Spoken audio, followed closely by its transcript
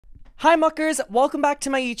Hi muckers, welcome back to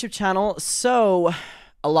my YouTube channel. So,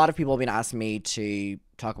 a lot of people have been asking me to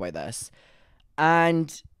talk about this,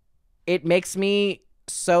 and it makes me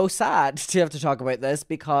so sad to have to talk about this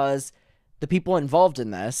because the people involved in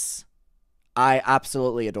this, I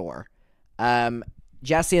absolutely adore.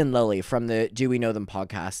 Jessi and Lily from the Do We Know Them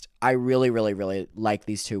podcast, I really like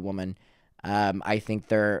these two women. I think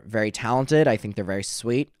they're very talented. I think they're very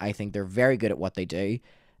sweet. I think they're very good at what they do.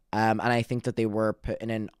 And I think that they were put in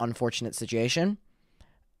an unfortunate situation.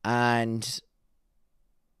 And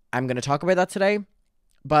I'm going to talk about that today.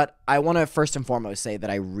 But I want to first and foremost say that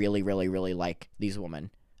I really like these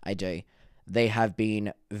women. I do. They have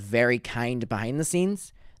been very kind behind the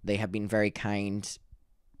scenes. They have been very kind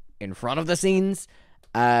in front of the scenes.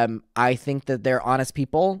 I think that they're honest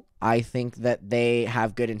people. I think that they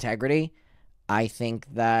have good integrity. I think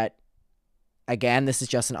that, again, this is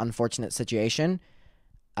just an unfortunate situation.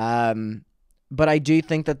 But I do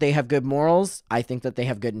think that they have good morals. I think that they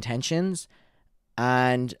have good intentions,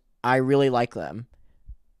 and I really like them.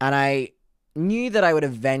 And I knew that I would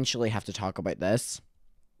eventually have to talk about this.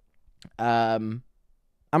 And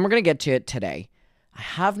we're going to get to it today. I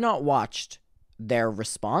have not watched their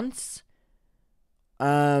response.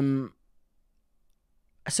 So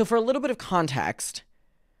for a little bit of context,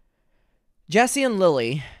 Jessi and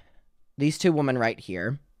Lily, these two women right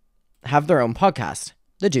here, have their own podcast.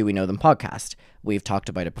 The Do We Know Them podcast. We've talked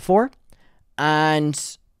about it before. And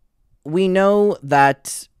we know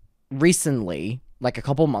that recently, like a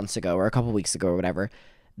couple months ago or a couple weeks ago or whatever,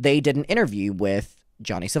 they did an interview with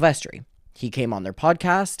Johnny Silvestri. He came on their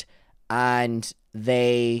podcast and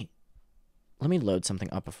they... Let me load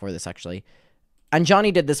something up before this, actually. And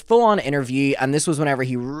Johnny did this full-on interview, and this was whenever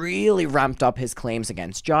he really ramped up his claims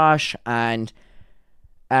against Josh. And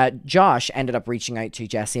Josh ended up reaching out to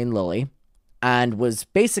Jessi and Lily and was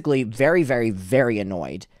basically very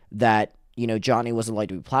annoyed that, you know, Johnny was allowed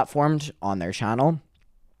to be platformed on their channel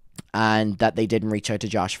and that they didn't reach out to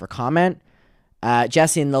Josh for comment.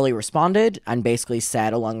 Jessi and Lily responded and basically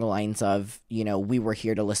said along the lines of, you know, we were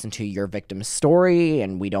here to listen to your victim's story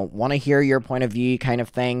and we don't want to hear your point of view kind of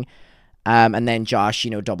thing. And then Josh,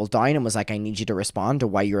 you know, doubled down and was like, I need you to respond to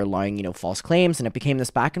why you're allowing, you know, false claims. And it became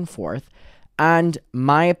this back and forth. And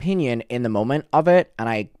my opinion in the moment of it, and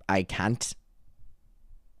I can't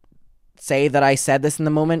say that I said this in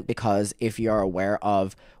the moment because if you're aware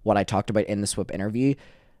of what I talked about in the Swoop interview,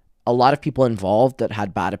 a lot of people involved that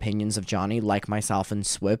had bad opinions of Johnny, like myself and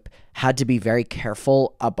Swoop, had to be very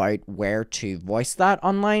careful about where to voice that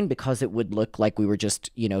online because it would look like we were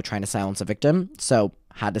just, you know, trying to silence a victim. So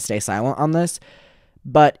had to stay silent on this.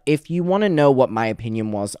 But if you want to know what my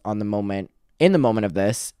opinion was on the moment, in the moment of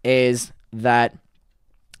this, is that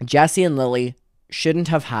Jessi and Lily shouldn't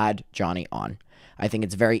have had Johnny on. I think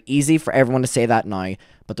it's very easy for everyone to say that now,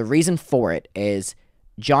 but the reason for it is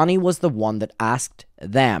Johnny was the one that asked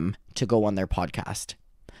them to go on their podcast.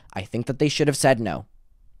 I think that they should have said no.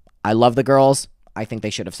 I love the girls. I think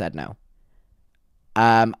they should have said no.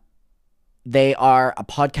 They are a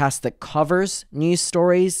podcast that covers news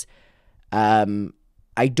stories.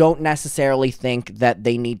 I don't necessarily think that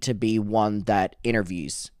they need to be one that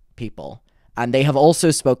interviews people. And they have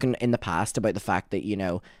also spoken in the past about the fact that, you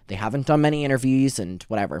know, they haven't done many interviews and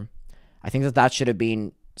whatever. I think that that should have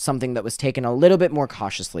been something that was taken a little bit more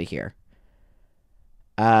cautiously here.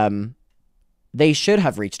 They should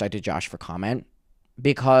have reached out to Josh for comment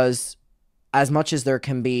because as much as there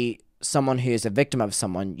can be someone who is a victim of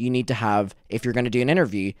someone, you need to have, if you're going to do an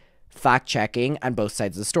interview, fact-checking and both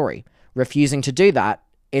sides of the story. Refusing to do that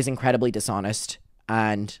is incredibly dishonest,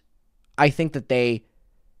 and I think that they,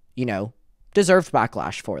 you know, deserved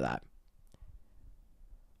backlash for that.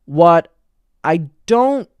 What I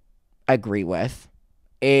don't agree with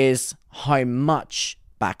is how much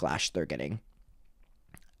backlash they're getting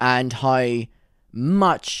and how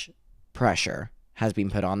much pressure has been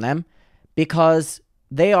put on them because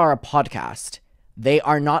they are a podcast. They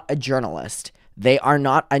are not a journalist. They are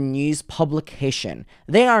not a news publication.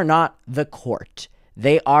 They are not the court.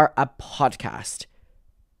 They are a podcast.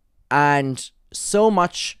 And so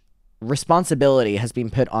much responsibility has been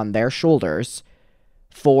put on their shoulders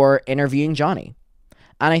for interviewing Johnny.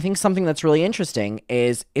 And I think something that's really interesting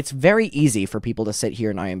is it's very easy for people to sit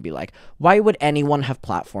here now and be like, why would anyone have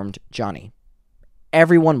platformed Johnny?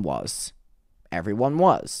 Everyone was. Everyone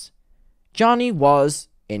was. Johnny was,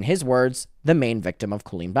 in his words, the main victim of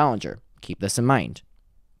Colleen Ballinger. Keep this in mind.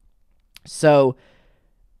 So,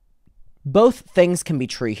 both things can be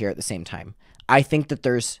true here at the same time. I think that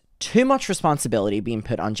there's too much responsibility being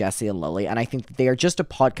put on Jessi and Lily, and I think that they are just a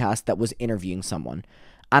podcast that was interviewing someone.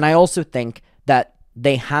 And I also think that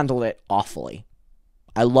they handled it awfully.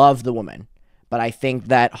 I love the woman. But I think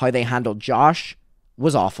that how they handled Josh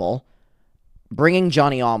was awful. Bringing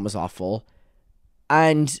Johnny on was awful.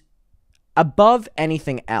 And above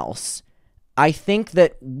anything else, I think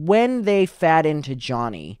that when they fed into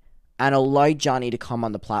Johnny and allowed Johnny to come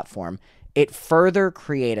on the platform, it further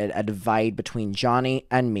created a divide between Johnny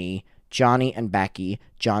and me, Johnny and Becky,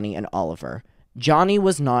 Johnny and Oliver. Johnny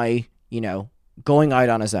was now, going out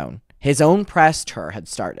on his own. His own press tour had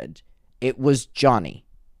started. It was Johnny.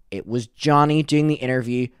 It was Johnny doing the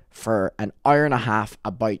interview for an hour and a half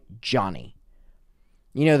about Johnny.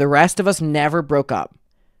 The rest of us never broke up.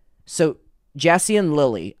 So Jessi and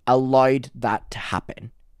Lily allowed that to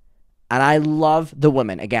happen. And I love the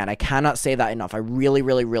women. Again, I cannot say that enough. I really,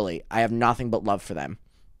 really, really, I have nothing but love for them.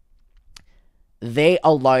 They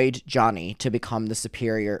allowed Johnny to become the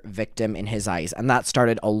superior victim in his eyes. And that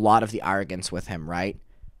started a lot of the arrogance with him, right?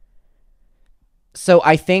 So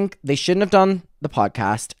I think they shouldn't have done the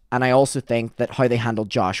podcast. And I also think that how they handled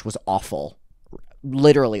Josh was awful.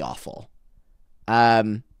 Literally awful.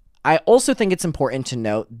 I also think it's important to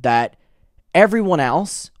note that everyone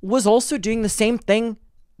else was also doing the same thing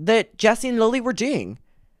that Jessi and Lily were doing.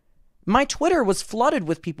 My Twitter was flooded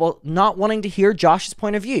with people not wanting to hear Josh's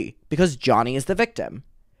point of view because Johnny is the victim.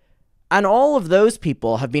 And all of those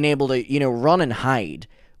people have been able to, run and hide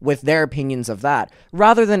with their opinions of that,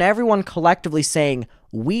 rather than everyone collectively saying,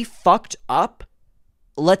 we fucked up.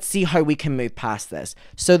 Let's see how we can move past this.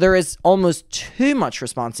 So there is almost too much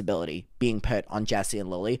responsibility being put on Jessi and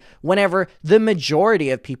Lily whenever the majority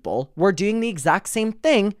of people were doing the exact same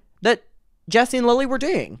thing that Jessi and Lily were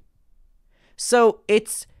doing. So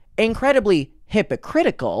it's incredibly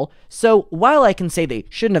hypocritical. So while I can say they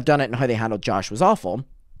shouldn't have done it and how they handled Josh was awful,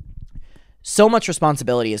 so much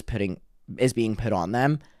responsibility is being put on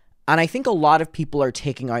them. And I think a lot of people are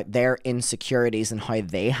taking out their insecurities and how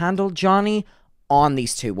they handled Johnny on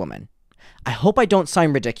these two women. I hope I don't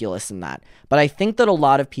sound ridiculous in that, but I think that a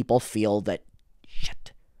lot of people feel that,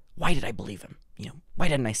 shit, why did I believe him? Why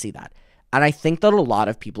didn't I see that? And I think that a lot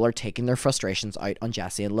of people are taking their frustrations out on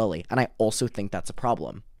Jessi and Lily, and I also think that's a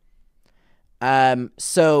problem.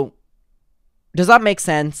 So does that make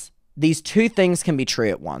sense? These two things can be true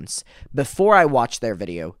at once. Before I watched their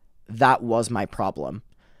video, that was my problem.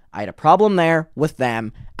 I had a problem there with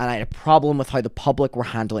them, and I had a problem with how the public were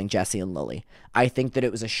handling Jessi and Lily. I think that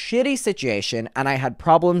it was a shitty situation, and I had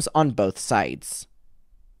problems on both sides.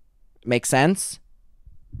 Make sense?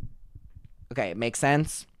 Okay, it makes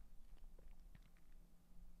sense?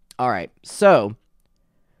 Alright, so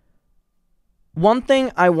one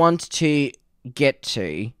thing I want to get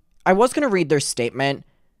to, I was going to read their statement,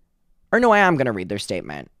 or no, I am going to read their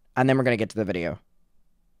statement, and then we're going to get to the video.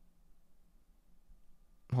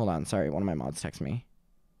 Hold on, sorry, one of my mods texted me.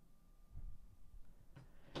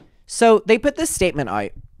 So they put this statement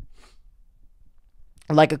out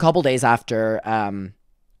like a couple days after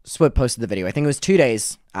Swip posted the video. I think it was 2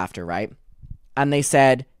 days after, right? And they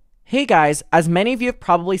said, hey guys, as many of you have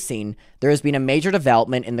probably seen, there has been a major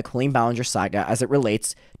development in the Colleen Ballinger saga as it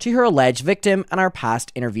relates to her alleged victim and our past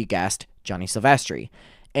interview guest, Johnny Silvestri.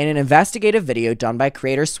 In an investigative video done by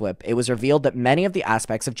creator Swip, it was revealed that many of the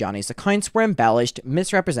aspects of Johnny's accounts were embellished,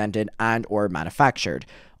 misrepresented, and or manufactured.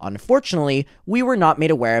 Unfortunately, we were not made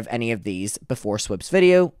aware of any of these before Swip's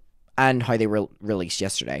video and how they were released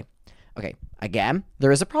yesterday. Okay, again,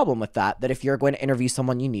 there is a problem with that if you're going to interview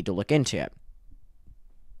someone, you need to look into it.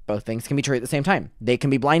 Both things can be true at the same time. They can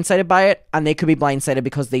be blindsided by it, and they could be blindsided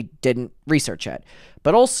because they didn't research it.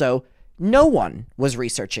 But also, no one was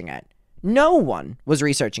researching it. No one was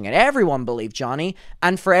researching it. Everyone believed Johnny,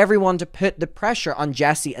 and for everyone to put the pressure on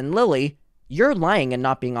Jessi and Lily, you're lying and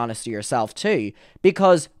not being honest to yourself too,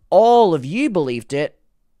 because all of you believed it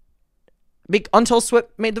until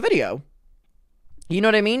Swip made the video. You know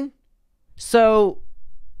what I mean? So,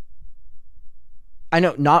 I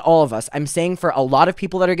know not all of us. I'm saying for a lot of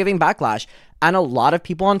people that are giving backlash, and a lot of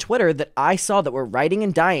people on Twitter that I saw that were writing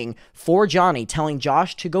and dying for Johnny, telling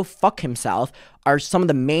Josh to go fuck himself, are some of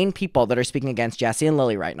the main people that are speaking against Jessi and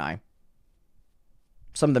Lily right now.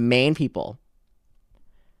 Some of the main people.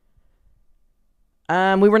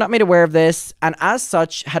 We were not made aware of this, and as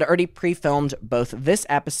such, had already pre-filmed both this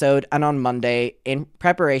episode and on Monday in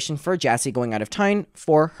preparation for Jessi going out of town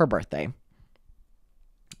for her birthday.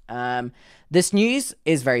 This news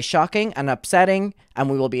is very shocking and upsetting, and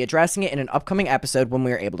we will be addressing it in an upcoming episode when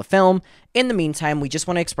we are able to film. In the meantime, we just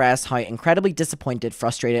want to express how incredibly disappointed,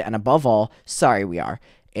 frustrated, and above all, sorry we are.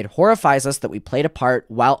 It horrifies us that we played a part,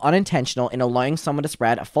 while unintentional, in allowing someone to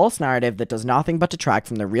spread a false narrative that does nothing but detract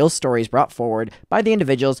from the real stories brought forward by the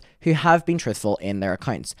individuals who have been truthful in their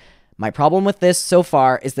accounts. My problem with this so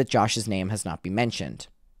far is that Josh's name has not been mentioned.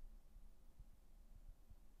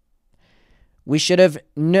 We should have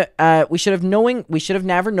never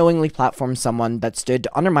knowingly platformed someone that stood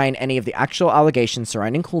to undermine any of the actual allegations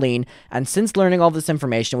surrounding Colleen, and since learning all this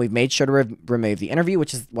information, we've made sure to remove the interview,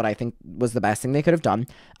 which is what I think was the best thing they could have done,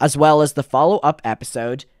 as well as the follow-up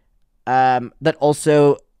episode that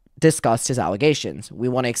also discussed his allegations. We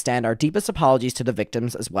want to extend our deepest apologies to the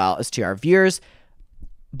victims as well as to our viewers,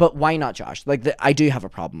 but why not Josh? Like, I do have a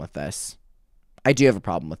problem with this. I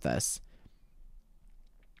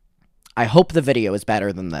hope the video is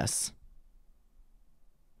better than this.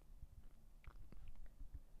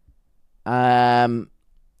 For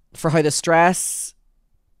how the stress...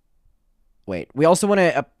 Wait, we also want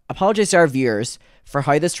to apologize to our viewers for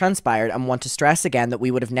how this transpired and want to stress again that we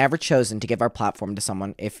would have never chosen to give our platform to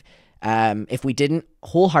someone if we didn't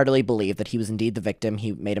wholeheartedly believe that he was indeed the victim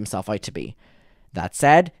he made himself out to be. That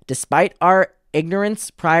said, despite our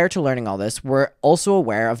ignorance prior to learning all this, we're also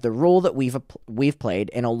aware of the role that we've played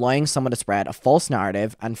in allowing someone to spread a false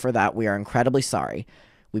narrative, and for that we are incredibly sorry.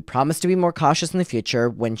 We promise to be more cautious in the future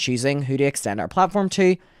when choosing who to extend our platform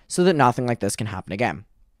to, so that nothing like this can happen again.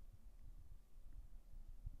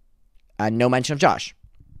 No mention of Josh.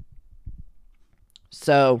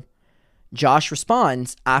 So, Josh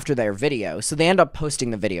responds after their video. So they end up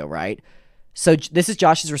posting the video, right? So this is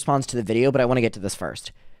Josh's response to the video, but I want to get to this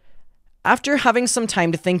first. After having some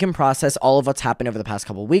time to think and process all of what's happened over the past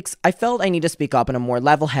couple of weeks, I felt I need to speak up in a more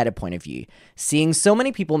level-headed point of view. Seeing so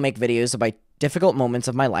many people make videos about difficult moments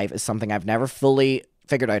of my life is something I've never fully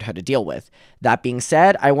figured out how to deal with. That being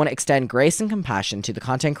said, I want to extend grace and compassion to the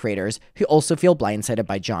content creators who also feel blindsided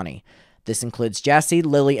by Johnny. This includes Jessi,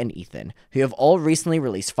 Lily, and Ethan, who have all recently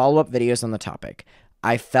released follow-up videos on the topic.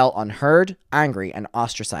 I felt unheard, angry, and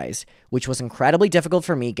ostracized, which was incredibly difficult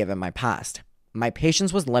for me given my past. My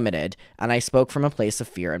patience was limited, and I spoke from a place of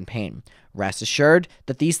fear and pain. Rest assured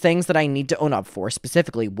that these things that I need to own up for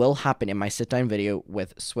specifically will happen in my sit-down video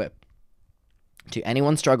with Swip. To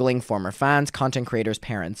anyone struggling, former fans, content creators,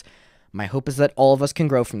 parents, my hope is that all of us can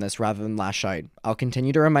grow from this rather than lash out. I'll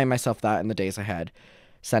continue to remind myself that in the days ahead.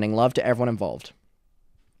 Sending love to everyone involved.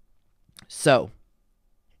 So,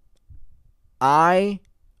 I,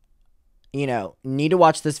 need to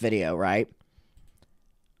watch this video, right?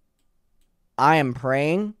 I am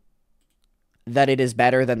praying that it is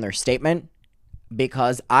better than their statement,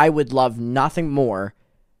 because I would love nothing more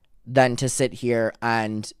than to sit here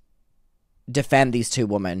and defend these two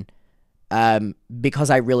women,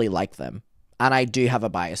 because I really like them. And I do have a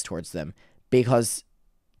bias towards them, because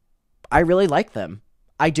I really like them.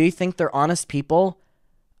 I do think they're honest people.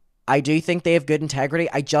 I do think they have good integrity.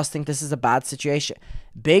 I just think this is a bad situation.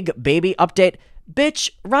 Big baby update.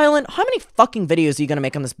 Bitch, Rylan, how many fucking videos are you going to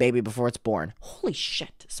make on this baby before it's born? Holy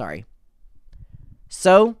shit. Sorry.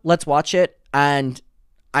 So, let's watch it. And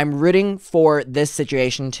I'm rooting for this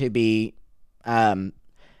situation to be...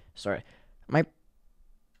 sorry. My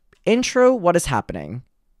intro, what is happening?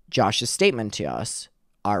 Josh's statement to us.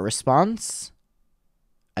 Our response...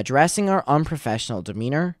 addressing our unprofessional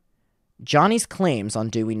demeanor, Johnny's claims on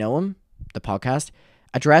Do We Know Him, the podcast,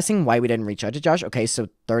 addressing why we didn't reach out to Josh. Okay, so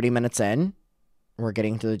 30 minutes in, we're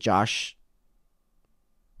getting to the Josh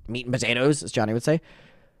meat and potatoes, as Johnny would say.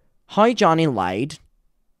 How Johnny lied.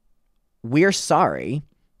 We're sorry.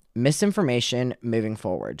 Misinformation moving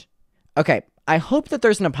forward. Okay, I hope that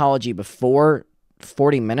there's an apology before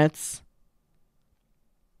 40 minutes.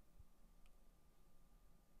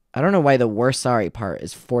 I don't know why the we're sorry part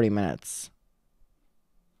is 40 minutes.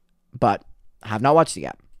 But I have not watched it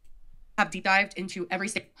yet. Have deep dived into every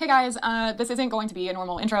state. Hey guys, this isn't going to be a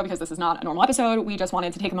normal intro because this is not a normal episode. We just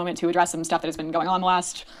wanted to take a moment to address some stuff that has been going on the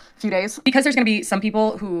last few days. Because there's going to be some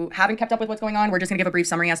people who haven't kept up with what's going on, we're just going to give a brief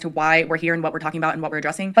summary as to why we're here and what we're talking about and what we're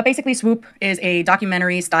addressing. But basically, Swoop is a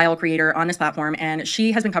documentary style creator on this platform, and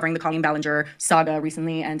she has been covering the Colleen Ballinger saga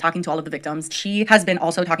recently and talking to all of the victims. She has been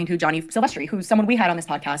also talking to Johnny Silvestri, who's someone we had on this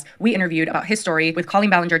podcast. We interviewed about his story with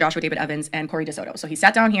Colleen Ballinger, Joshua David Evans, and Corey DeSoto. So he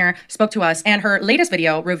sat down here, spoke to us, and her latest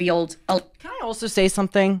video revealed Can I also say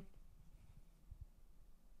something?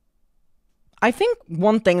 I think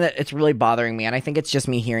one thing that it's really bothering me, and I think it's just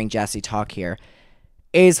me hearing Jessi talk here,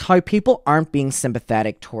 is how people aren't being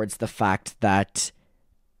sympathetic towards the fact that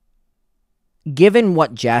given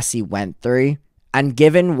what Jessi went through, and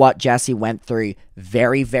given what Jessi went through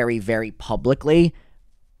very, very, very publicly,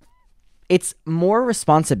 it's more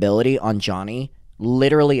responsibility on Johnny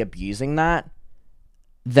literally abusing that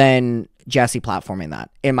than Jessi platforming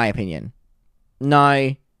that, in my opinion.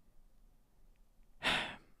 Now,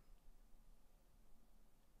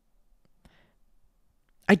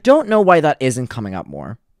 I don't know why that isn't coming up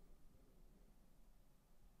more.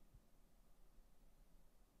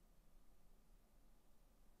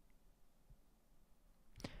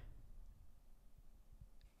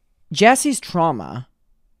 Jessie's trauma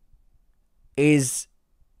is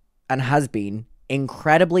and has been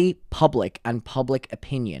incredibly public and public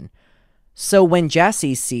opinion. So when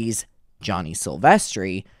Jessi sees Johnny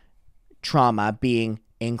Silvestri trauma being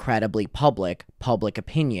incredibly public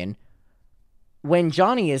opinion, when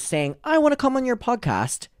Johnny is saying, I want to come on your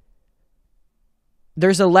podcast,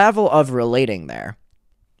 there's a level of relating there.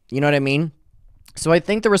 You know what I mean? So I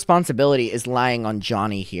think the responsibility is lying on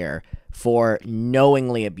Johnny here for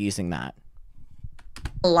knowingly abusing that.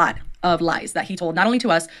 A lot of lies that he told not only to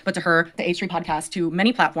us, but to her, the H3 podcast, to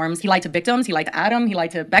many platforms. He lied to victims, he lied to Adam, he lied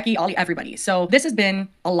to Becky, Ollie, everybody. So this has been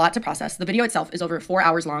a lot to process. The video itself is over 4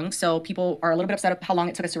 hours long, so people are a little bit upset at how long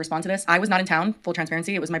it took us to respond to this. I was not in town, full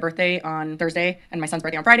transparency. It was my birthday on Thursday and my son's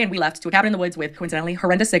birthday on Friday, and we left to a cabin in the woods with, coincidentally,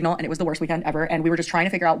 horrendous signal, and it was the worst weekend ever, and we were just trying to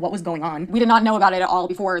figure out what was going on. We did not know about it at all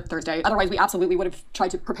before Thursday. Otherwise, we absolutely would have tried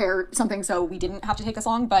to prepare something so we didn't have to take this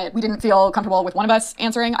long, but we didn't feel comfortable with one of us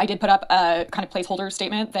answering. I did put up a kind of placeholder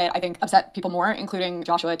statement that I think upset people more, including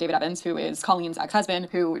Joshua David Evans, who is Colleen's ex-husband,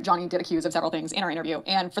 who Johnny did accuse of several things in our interview.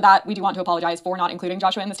 And for that, we do want to apologize for not including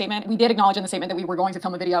Joshua in the statement. We did acknowledge in the statement that we were going to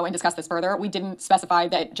film a video and discuss this further. We didn't specify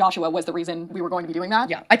that Joshua was the reason we were going to be doing that.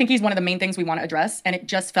 Yeah, I think he's one of the main things we want to address, and it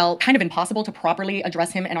just felt kind of impossible to properly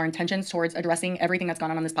address him and our intentions towards addressing everything that's gone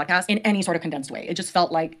on this podcast in any sort of condensed way. It just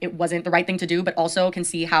felt like it wasn't the right thing to do, but also can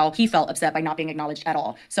see how he felt upset by not being acknowledged at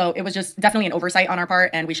all. So it was just definitely an oversight on our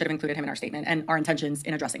part, and we should have included him in our statement and our intentions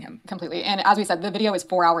in addressing him. Completely. And as we said, the video is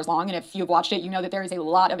 4 hours long, and if you've watched it, you know that there is a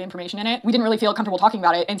lot of information in it. We didn't really feel comfortable talking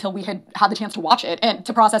about it until we had had the chance to watch it and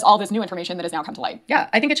to process all this new information that has now come to light. Yeah,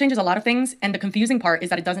 I think it changes a lot of things, and the confusing part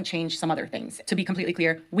is that it doesn't change some other things. To be completely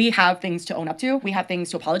clear, we have things to own up to, we have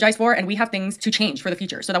things to apologize for, and we have things to change for the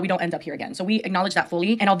future so that we don't end up here again. So we acknowledge that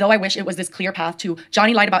fully, and although I wish it was this clear path to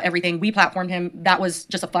Johnny lied about everything, we platformed him, that was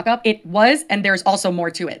just a fuck up. It was, and there's also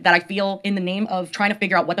more to it that I feel in the name of trying to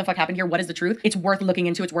figure out what the fuck happened here, what is the truth, it's worth looking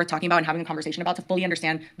into, it's worth talking about and having a conversation about to fully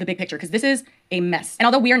understand the big picture, because this is a mess. And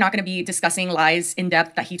although we are not going to be discussing lies in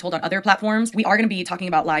depth that he told on other platforms, we are going to be talking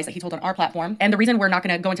about lies that he told on our platform. And the reason we're not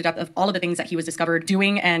going to go into depth of all of the things that he was discovered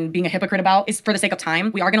doing and being a hypocrite about is for the sake of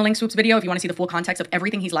time. We are going to link Swoop's video if you want to see the full context of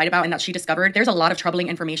everything he's lied about and that she discovered. There's a lot of troubling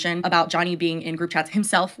information about Johnny being in group chats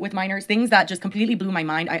himself with minors, things that just completely blew my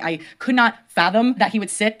mind. I could not fathom that he would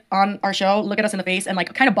sit on our show, look at us in the face, and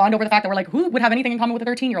like kind of bond over the fact that we're like, who would have anything in common with a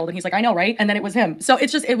 13-year-old? And he's like, I know, right? And then it was him. So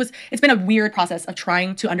it's been a weird process of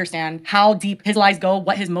trying to understand how deep his lies go,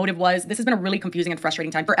 what his motive was. This has been a really confusing and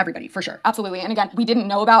frustrating time for everybody, for sure. Absolutely. And again, we didn't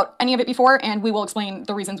know about any of it before, and we will explain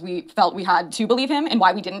the reasons we felt we had to believe him and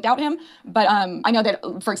why we didn't doubt him. But I know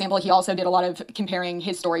that, for example, he also did a lot of comparing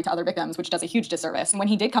his story to other victims, which does a huge disservice. And when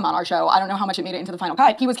he did come on our show, I don't know how much it made it into the final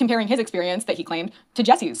cut, he was comparing his experience that he claimed to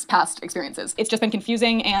Jessie's past experiences. It's just been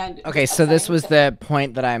confusing and... Okay, so this was the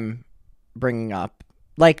point that I'm bringing up.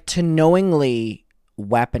 Like, to knowingly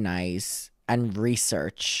weaponize and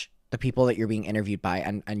research the people that you're being interviewed by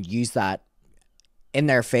and use that in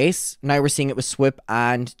their face. Now we're seeing it with Swoop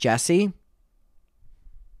and Jessi.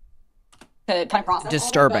 To kind of process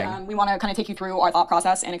disturbing. But, we want to kind of take you through our thought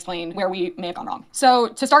process and explain where we may have gone wrong. So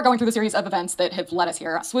to start going through the series of events that have led us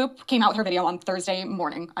here, Swoop came out with her video on Thursday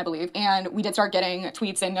morning, I believe, and we did start getting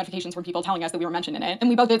tweets and notifications from people telling us that we were mentioned in it. And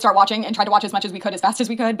we both did start watching and tried to watch as much as we could, as fast as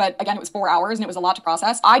we could, but again, it was 4 hours and it was a lot to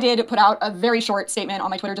process. I did put out a very short statement on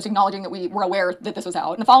my Twitter just acknowledging that we were aware that this was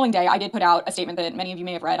out. And the following day, I did put out a statement that many of you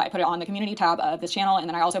may have read. I put it on the community tab of this channel, and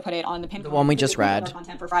then I also put it on the pin. The one we just read.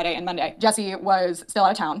 Content for Friday and Monday. Jessi was still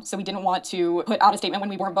out of town, so we didn't want to put out a statement when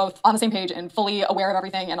we weren't both on the same page and fully aware of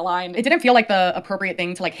everything and aligned. It didn't feel like the appropriate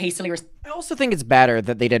thing to like hastily I also think it's better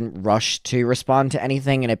that they didn't rush to respond to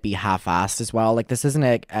anything and it be half-assed as well. Like, this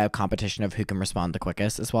isn't a competition of who can respond the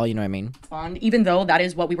quickest as well, you know what I mean? respond, even though that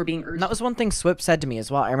is what we were being urged. And that was one thing Swip said to me as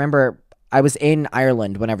well. I remember I was in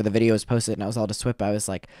Ireland whenever the video was posted, and I was all to Swip. I was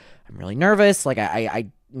like, I'm really nervous. Like, I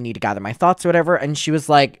need to gather my thoughts or whatever. And she was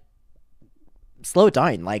like, slow it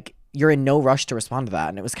down. Like, you're in no rush to respond to that.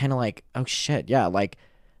 And it was kind of like, oh shit, yeah, like,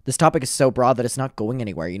 this topic is so broad that it's not going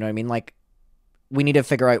anywhere, you know what I mean? Like, we need to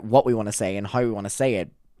figure out what we want to say and how we want to say it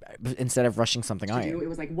instead of rushing something out. It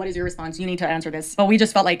was like, what is your response? You need to answer this. But we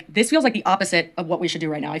just felt like this feels like the opposite of what we should do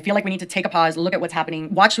right now. I feel like we need to take a pause, look at what's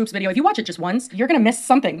happening, watch Swoop's video. If you watch it just once, you're going to miss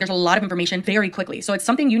something. There's a lot of information very quickly. So it's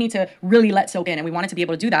something you need to really let soak in. And we wanted to be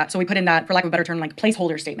able to do that. So we put in that, for lack of a better term, like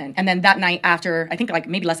placeholder statement. And then that night after, I think like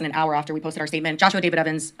maybe less than an hour after we posted our statement, Joshua David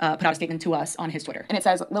Evans put out a statement to us on his Twitter. And it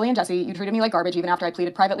says, Lily and Jessi, you treated me like garbage even after I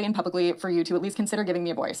pleaded privately and publicly for you to at least consider giving me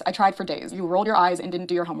a voice. I tried for days. You rolled your eyes and didn't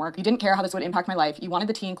do your homework. You didn't care how this would impact my life. You wanted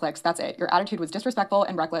the tea clicks, that's it. Your attitude was disrespectful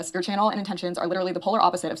and reckless. Your channel and intentions are literally the polar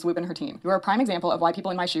opposite of Swoop and her team. You are a prime example of why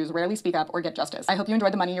people in my shoes rarely speak up or get justice. I hope you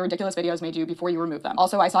enjoyed the money your ridiculous videos made you before you removed them.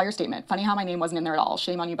 Also, I saw your statement. Funny how my name wasn't in there at all.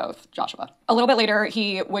 Shame on you both. Joshua. A little bit later,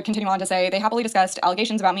 he would continue on to say, they happily discussed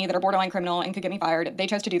allegations about me that are borderline criminal and could get me fired. They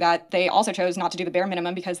chose to do that. They also chose not to do the bare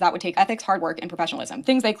minimum because that would take ethics, hard work, and professionalism.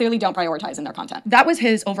 Things they clearly don't prioritize in their content. That was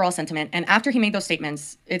his overall sentiment. And after he made those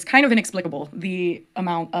statements, it's kind of inexplicable the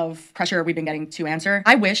amount of pressure we've been getting to answer.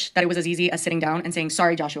 I wish that it was as easy as sitting down and saying,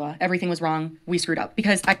 sorry, Joshua, everything was wrong. We screwed up.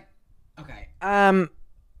 Because Okay.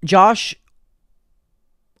 Josh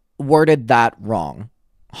worded that wrong.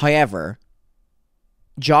 However,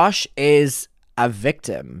 Josh is a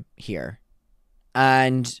victim here.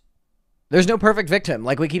 And there's no perfect victim.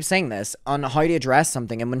 Like, we keep saying this on how to address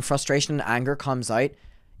something. And when frustration and anger comes out,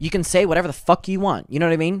 you can say whatever the fuck you want. You know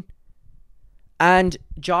what I mean? And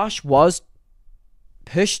Josh was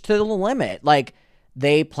pushed to the limit. Like,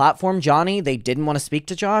 they platformed Johnny. They didn't want to speak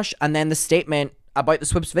to Josh. And then the statement about the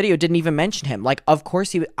Swoops video didn't even mention him. Like, of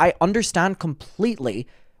course, I understand completely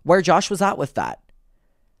where Josh was at with that.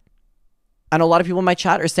 And a lot of people in my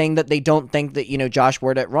chat are saying that they don't think that, you know, Josh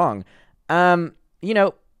worded it wrong. You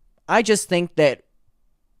know, I just think that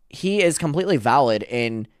he is completely valid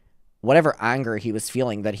in whatever anger he was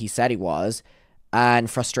feeling that he said he was, and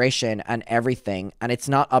frustration and everything. And it's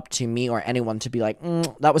not up to me or anyone to be like,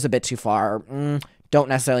 that was a bit too far. Or, don't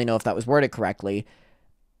necessarily know if that was worded correctly,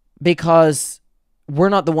 because we're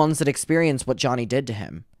not the ones that experienced what Johnny did to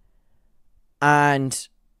him. And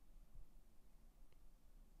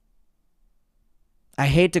I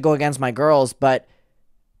hate to go against my girls, but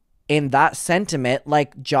in that sentiment,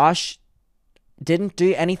 like, Josh didn't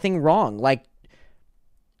do anything wrong. Like,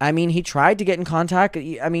 I mean, he tried to get in contact.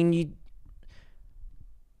 I mean,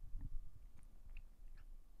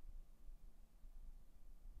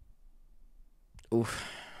 oof.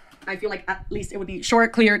 I feel like at least it would be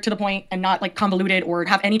short, clear, to the point, and not like convoluted or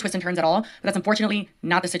have any twists and turns at all. But that's unfortunately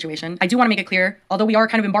not the situation. I do want to make it clear, although we are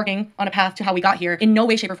kind of embarking on a path to how we got here, in no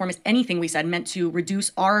way, shape, or form is anything we said meant to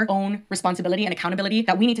reduce our own responsibility and accountability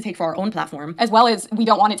that we need to take for our own platform. As well as we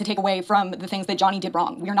don't want it to take away from the things that Johnny did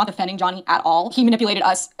wrong. We are not defending Johnny at all. He manipulated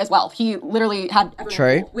us as well. He literally had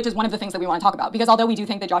True. Which is one of the things that we want to talk about. Because although we do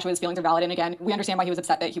think that Joshua's feelings are valid, and again, we understand why he was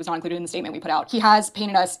upset that he was not included in the statement we put out, he has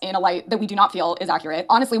painted us in a light that we do not feel is accurate.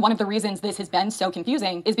 Honestly, one of the reasons this has been so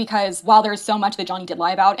confusing is because while there's so much that Johnny did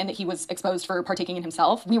lie about and that he was exposed for partaking in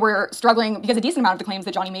himself, we were struggling because a decent amount of the claims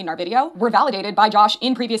that Johnny made in our video were validated by Josh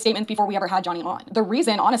in previous statements before we ever had Johnny on. The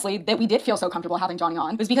reason, honestly, that we did feel so comfortable having Johnny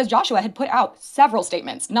on was because Joshua had put out several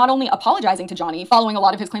statements, not only apologizing to Johnny following a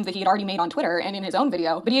lot of his claims that he had already made on Twitter and in his own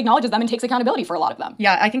video, but he acknowledges them and takes accountability for a lot of them.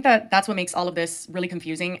 Yeah, I think that that's what makes all of this really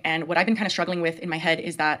confusing. And what I've been kind of struggling with in my head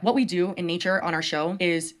is that what we do in nature on our show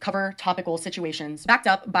is cover topical situations backed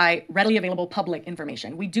up by readily available public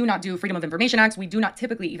information. We do not do Freedom of Information Acts. We do not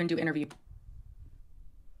typically even do interview.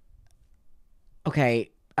 Okay.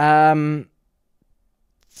 I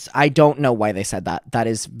don't know why they said that. That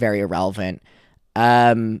is very irrelevant.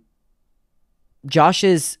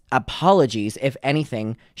 Josh's apologies, if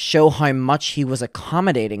anything, show how much he was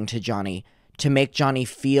accommodating to Johnny to make Johnny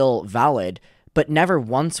feel valid, but never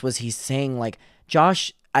once was he saying, like,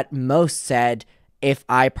 Josh at most said, if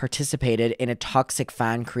I participated in a toxic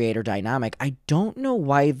fan-creator dynamic. I don't know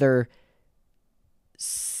why they're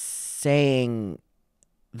saying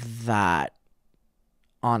that,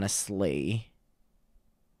 honestly.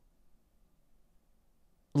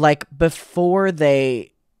 Like, before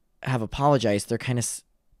they have apologized, they're kind of...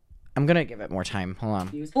 I'm gonna give it more time. Hold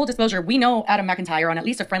on. Full disclosure, we know Adam McIntyre on at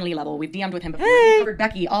least a friendly level. We've DM'd with him before. We covered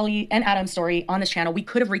Becky, Ollie, and Adam's story on this channel. We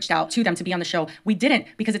could have reached out to them to be on the show. We didn't,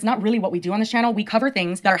 because it's not really what we do on this channel. We cover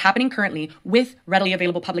things that are happening currently with readily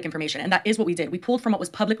available public information. And that is what we did. We pulled from what was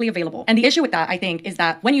publicly available. And the issue with that, I think, is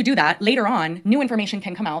that when you do that, later on, new information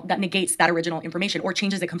can come out that negates that original information or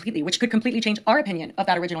changes it completely, which could completely change our opinion of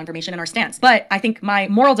that original information and our stance. But I think my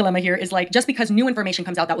moral dilemma here is, like, just because new information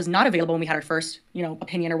comes out that was not available when we had our first,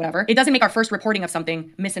 opinion or whatever, it doesn't make our first reporting of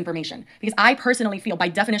something misinformation. Because I personally feel, by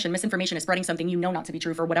definition, misinformation is spreading something you know not to be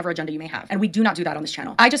true for whatever agenda you may have. And we do not do that on this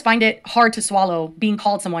channel. I just find it hard to swallow being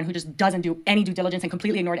called someone who just doesn't do any due diligence and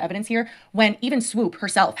completely ignored evidence here, when even Swoop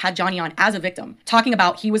herself had Johnny on as a victim, talking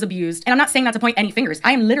about he was abused. And I'm not saying that to point any fingers.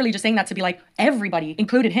 I am literally just saying that to be like, everybody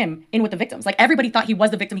included him in with the victims. Like, everybody thought he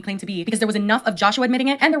was the victim he claimed to be, because there was enough of Joshua admitting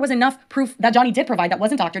it, and there was enough proof that Johnny did provide that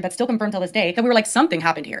wasn't doctored, that's still confirmed till this day, that we were like, something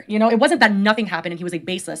happened here. It wasn't that nothing happened and he was a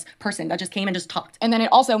baseless person that just came and just talked. And then it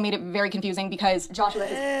also made it very confusing because Joshua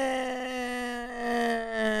is...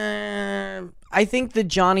 I think the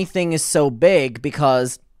Johnny thing is so big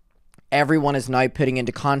because everyone is now putting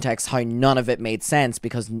into context how none of it made sense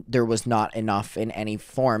because there was not enough in any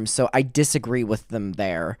form. So I disagree with them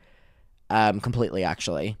there completely,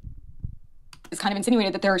 actually. It's kind of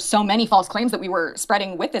insinuated that there are so many false claims that we were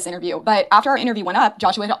spreading with this interview. But after our interview went up,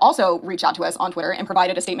 Joshua had also reached out to us on Twitter and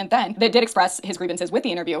provided a statement then that did express his grievances with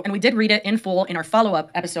the interview. And we did read it in full in our follow-up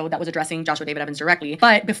episode that was addressing Joshua David Evans directly.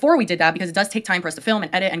 But before we did that, because it does take time for us to film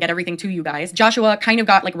and edit and get everything to you guys, Joshua kind of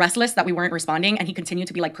got like restless that we weren't responding, and he continued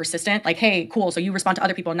to be like persistent, like, hey, cool, so you respond to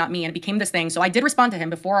other people and not me, and it became this thing. So I did respond to him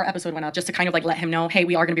before our episode went up just to kind of like let him know, hey,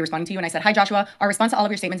 we are going to be responding to you. And I said, hi, Joshua, our response to all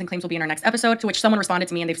of your statements and claims will be in our next episode, to which someone responded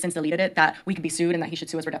to me, and they've since deleted it, that we could be sued and that he should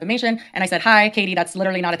sue us for defamation. And I said, hi, Katie, that's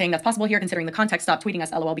literally not a thing that's possible here considering the context. Stop tweeting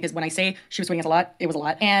us, LOL, because when I say she was tweeting us a lot, it was a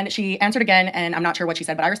lot. And she answered again, and I'm not sure what she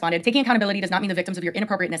said, but I responded, taking accountability does not mean the victims of your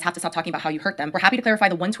inappropriateness have to stop talking about how you hurt them. We're happy to clarify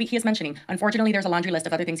the one tweet he is mentioning. Unfortunately, there's a laundry list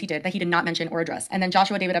of other things he did that he did not mention or address. And then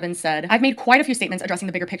Joshua David Evans said, I've made quite a few statements addressing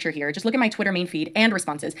the bigger picture here. Just look at my Twitter main feed and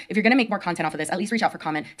responses. If you're going to make more content off of this, at least reach out for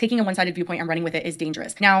comment. Taking a one-sided viewpoint and running with it is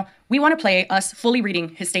dangerous. Now, we want to play us fully reading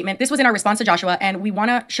his statement. This was in our response to Joshua, and we want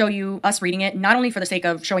to show you us reading it, not only for the sake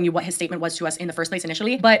of showing you what his statement was to us in the first place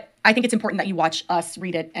initially, but I think it's important that you watch us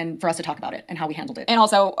read it and for us to talk about it and how we handled it. And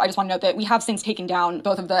also, I just want to note that we have since taken down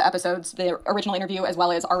both of the episodes, the original interview, as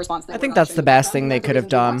well as our response. I think that's the best thing they could have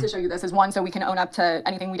done. To show you this is one, so we can own up to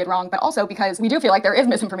anything we did wrong, but also because we do feel like there is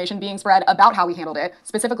misinformation being spread about how we handled it,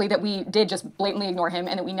 specifically that we did just blatantly ignore him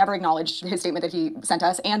and that we never acknowledged his statement that he sent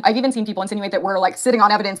us. And I've even seen people insinuate that we're like sitting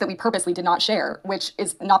on evidence that we purposely did not share, which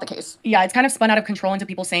is not the case. Yeah, it's kind of spun out of control into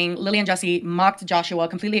people saying Lily and Jessi mocked Joshua,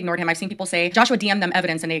 completely ignored him. I've seen people say Joshua DM'd them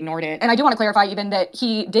evidence and they ignored it. And I do want to clarify even that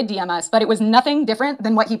he did DM us, but it was nothing different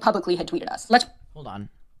than what he publicly had tweeted us. Hold on.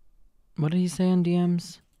 What did he say in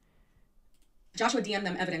DMs? Joshua DM'd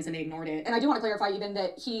them evidence and they ignored it. And I do want to clarify even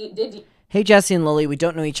that he did. Hey, Jessi and Lily, we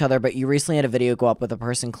don't know each other, but you recently had a video go up with a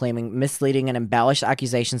person claiming misleading and embellished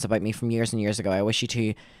accusations about me from years and years ago. I wish you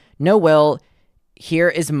to know well. Here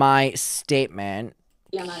is my statement.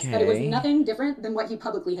 But it was nothing different than what he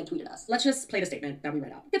publicly had tweeted us. Let's just play the statement that we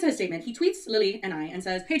read out. Get to his statement. He tweets Lily and I and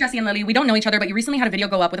says, hey, Jessi and Lily, we don't know each other, but you recently had a video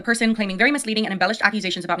go up with a person claiming very misleading and embellished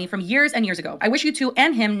accusations about me from years and years ago. I wish you two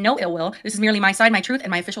and him no ill will. This is merely my side, my truth,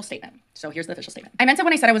 and my official statement. So here's the official statement. I meant it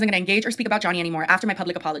when I said I wasn't going to engage or speak about Johnny anymore after my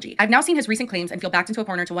public apology. I've now seen his recent claims and feel backed into a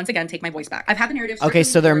corner to once again take my voice back. I've had the narrative. Okay,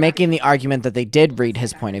 so they're making the argument that they did read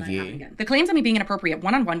his point of view. The claims of me being inappropriate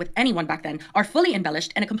one-on-one with anyone back then are fully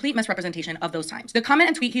embellished and a complete misrepresentation of those times. The comment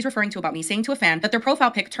and tweet he's referring to about me saying to a fan that their profile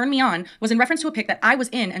pic turned me on was in reference to a pic that I was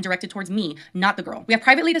in and directed towards me, not the girl. We have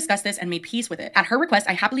privately discussed this and made peace with it. At her request,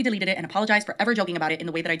 I happily deleted it and apologized for ever joking about it in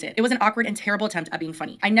the way that I did. It was an awkward and terrible attempt at being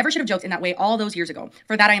funny. I never should have joked in that way all those years ago.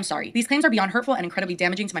 For that, I am sorry. These claims are beyond hurtful and incredibly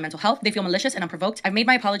damaging to my mental health. They feel malicious and unprovoked. I've made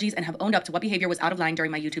my apologies and have owned up to what behavior was out of line during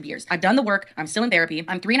my YouTube years. I've done the work. I'm still in therapy.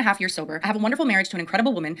 I'm 3.5 years sober. I have a wonderful marriage to an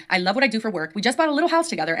incredible woman. I love what I do for work. We just bought a little house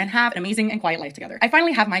together and have an amazing and quiet life together. I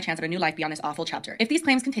finally have my chance at a new life beyond this awful chapter. If these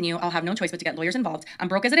claims continue, I'll have no choice but to get lawyers involved. I'm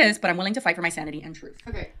broke as it is, but I'm willing to fight for my sanity and truth.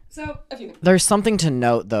 Okay, so a few things. There's something to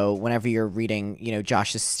note, though, whenever you're reading,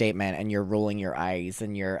 Josh's statement and you're rolling your eyes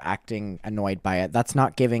and you're acting annoyed by it. That's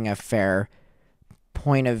not giving a fair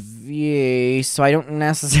point of view. So I don't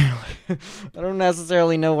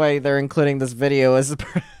necessarily know why they're including this video as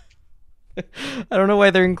I don't know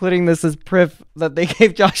why they're including this as proof that they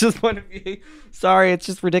gave Josh's point of view. Sorry, it's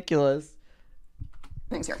just ridiculous.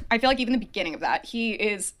 Things here. I feel like even the beginning of that, he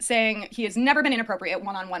is saying he has never been inappropriate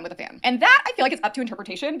one-on-one with a fan. And that, I feel like it's up to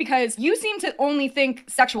interpretation because you seem to only think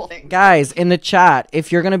sexual things. Guys, in the chat,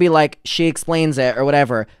 if you're gonna be like, she explains it or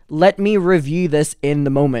whatever, let me review this in the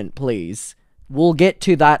moment, please. We'll get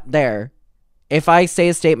to that there. If I say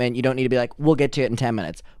a statement, you don't need to be like, we'll get to it in 10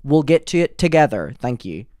 minutes. We'll get to it together. Thank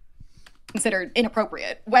you. Considered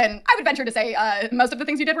inappropriate, when I would venture to say most of the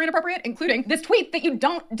things you did were inappropriate, including this tweet that you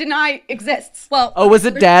don't deny exists. Well, oh, was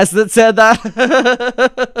it Daz that said that?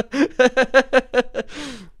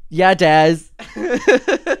 Yeah, Daz.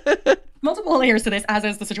 Multiple layers to this, as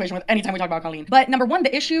is the situation with any time we talk about Colleen. But number one,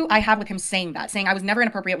 the issue I have with him saying I was never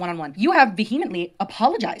inappropriate one-on-one. You have vehemently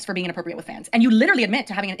apologized for being inappropriate with fans. And you literally admit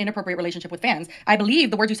to having an inappropriate relationship with fans. I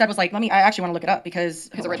believe the words you said was like, I actually want to look it up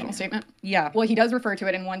because his original statement. Yeah. Well, he does refer to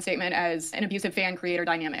it in one statement as an abusive fan-creator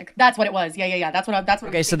dynamic. That's what it was. Yeah. That's what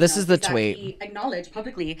okay, so this is the tweet. He acknowledged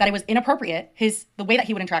publicly that it was inappropriate, the way that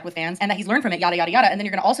he would interact with fans, and that he's learned from it, yada, yada, yada. And then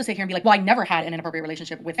you're going to also sit here and be like, well, I never had an inappropriate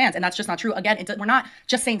relationship with fans. And that's just not true. Again, we're not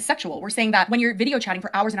just saying sexual. We're saying that when you're video chatting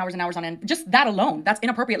for hours and hours and hours on end, just that alone, that's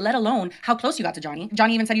inappropriate, let alone how close you got to Johnny.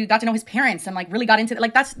 Johnny even said you got to know his parents and like really got into it.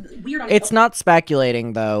 Like that's weird. It's not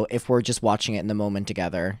speculating though if we're just watching it in the moment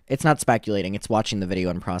together. It's not speculating, it's watching the video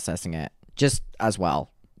and processing it just as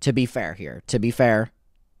well. To be fair here. To be fair.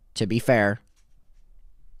 to be fair.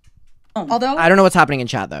 Although I don't know what's happening in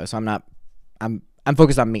chat though, so I'm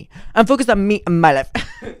focused on me. I'm focused on me and my life.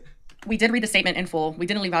 we did read the statement in full. We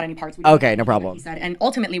didn't leave out any parts. Okay, no problem. He said, and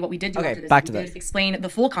ultimately, what we did do Okay, after this, back we to did this. explain the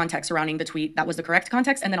full context surrounding the tweet that was the correct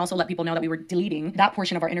context, and then also let people know that we were deleting that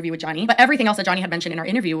portion of our interview with Johnny. But everything else that Johnny had mentioned in our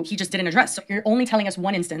interview, he just didn't address. So you're only telling us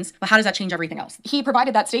one instance, but how does that change everything else? He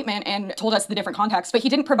provided that statement and told us the different context, but he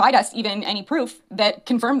didn't provide us even any proof that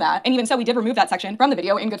confirmed that. And even so, we did remove that section from the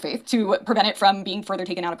video in good faith to prevent it from being further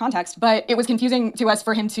taken out of context. But it was confusing to us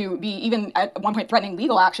for him to be even at one point threatening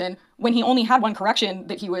legal action when he only had one correction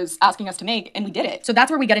that he was asking us to make, and we did it. So that's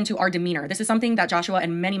where we get into our demeanor. This is something that Joshua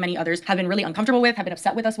and many, many others have been really uncomfortable with, have been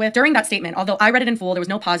upset with us with. During that statement, although I read it in full, there was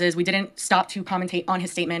no pauses, we didn't stop to commentate on his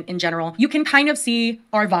statement in general. You can kind of see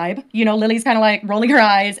our vibe. You know, Lily's kind of like rolling her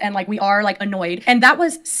eyes and like we are like annoyed. And that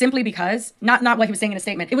was simply because, not what he was saying in a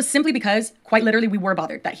statement, it was simply because quite literally we were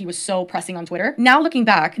bothered that he was so pressing on Twitter. Now looking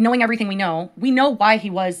back, knowing everything we know why he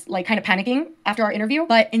was like kind of panicking after our interview.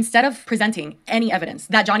 But instead of presenting any evidence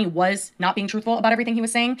that Johnny was not being truthful about everything he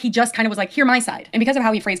was saying, he just kind of was like, hear my side. And because of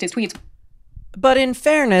how he phrased his tweets. But in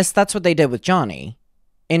fairness, that's what they did with Johnny.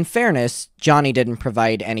 In fairness, Johnny didn't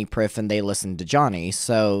provide any proof and they listened to Johnny,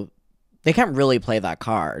 so they can't really play that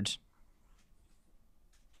card.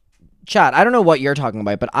 Chat, I don't know what you're talking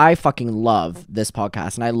about, but I fucking love this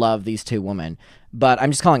podcast and I love these two women. But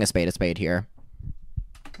I'm just calling a spade here.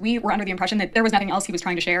 We were under the impression that there was nothing else he was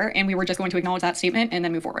trying to share, and we were just going to acknowledge that statement and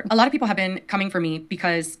then move forward. A lot of people have been coming for me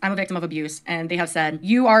because I'm a victim of abuse, and they have said,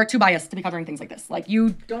 you are too biased to be covering things like this. Like,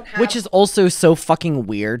 you don't have... Which is also so fucking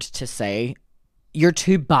weird to say. You're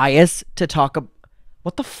too biased to talk about...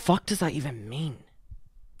 What the fuck does that even mean?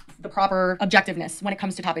 The proper objectiveness when it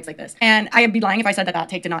comes to topics like this. And I'd be lying if I said that that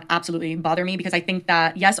take did not absolutely bother me, because I think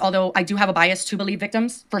that, yes, although I do have a bias to believe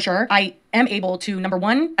victims, for sure, I am able to, number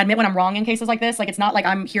one, admit when I'm wrong in cases like this. Like, it's not like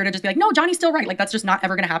I'm here to just be like, no, Johnny's still right. Like, that's just not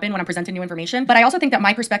ever going to happen when I'm presenting new information. But I also think that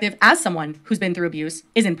my perspective as someone who's been through abuse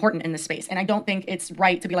is important in this space. And I don't think it's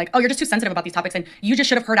right to be like, oh, you're just too sensitive about these topics and you just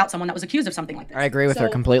should have heard out someone that was accused of something like this. I agree with her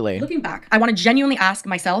completely. Looking back, I want to genuinely ask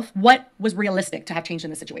myself what was realistic to have changed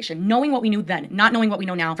in this situation, knowing what we knew then, not knowing what we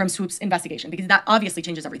know now from Swoop's investigation, because that obviously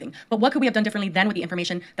changes everything. But what could we have done differently then with the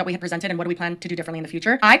information that we had presented, and what do we plan to do differently in the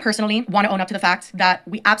future? I personally want to own up to the fact that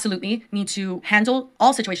we absolutely need to handle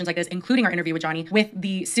all situations like this, including our interview with Johnny, with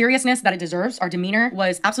the seriousness that it deserves. Our demeanor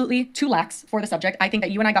was absolutely too lax for the subject. I think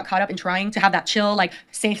that you and I got caught up in trying to have that chill, like,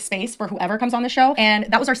 safe space for whoever comes on the show, and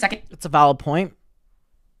that was our second. It's a valid point.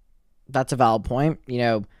 That's a valid point. You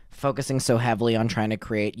know, focusing so heavily on trying to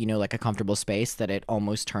create, you know, like a comfortable space that it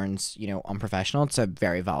almost turns, you know, unprofessional. It's a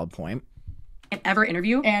very valid point. Ever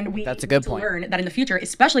interview, and we That's a good point. Learn that in the future,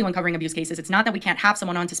 especially when covering abuse cases, it's not that we can't have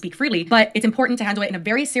someone on to speak freely, but it's important to handle it in a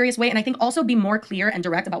very serious way, and I think also be more clear and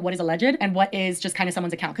direct about what is alleged and what is just kind of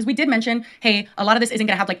someone's account. Because we did mention, hey, a lot of this isn't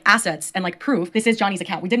going to have like assets and like proof. This is Johnny's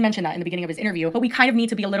account. We did mention that in the beginning of his interview, but we kind of need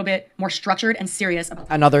to be a little bit more structured and serious about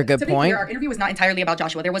Another good point. Our interview was not entirely about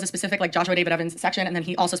Joshua. There was a specific like Joshua David Evans section, and then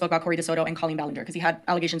he also spoke about Corey DeSoto and Colleen Ballinger because he had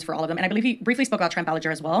allegations for all of them, and I believe he briefly spoke about Trent Ballinger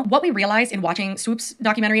as well. What we realized in watching Swoop's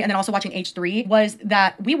documentary and then also watching H3 was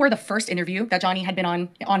that we were the first interview that Johnny had been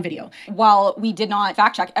on video. While we did not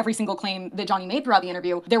fact check every single claim that Johnny made throughout the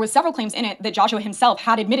interview, there was several claims in it that Joshua himself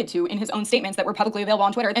had admitted to in his own statements that were publicly available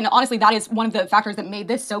on Twitter. And honestly, that is one of the factors that made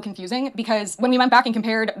this so confusing, because when we went back and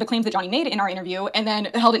compared the claims that Johnny made in our interview and then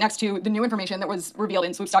held it next to the new information that was revealed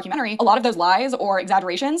in Swoop's documentary, a lot of those lies or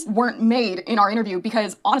exaggerations weren't made in our interview,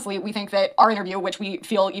 because honestly, we think that our interview, which we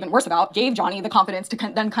feel even worse about, gave Johnny the confidence to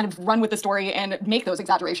then kind of run with the story and make those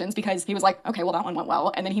exaggerations, because he was like, okay, well, that one went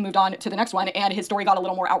well. And then he moved on to the next one, and his story got a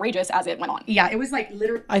little more outrageous as it went on. Yeah, it was like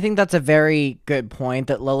literally. I think that's a very good point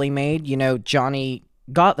that Lily made. You know, Johnny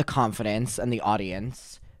got the confidence and the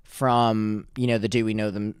audience from, you know, the Do We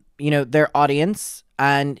Know Them, you know, their audience,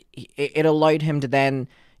 and it allowed him to then,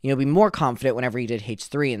 you know, be more confident whenever he did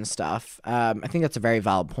H3 and stuff. I think that's a very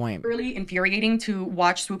valid point. Really infuriating to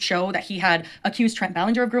watch Swoop show that he had accused Trent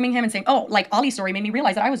Ballinger of grooming him and saying, oh, like Ollie's story made me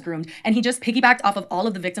realize that I was groomed. And he just piggybacked off of all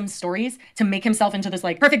of the victims' stories to make himself into this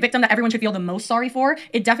like perfect victim that everyone should feel the most sorry for.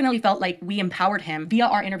 It definitely felt like we empowered him via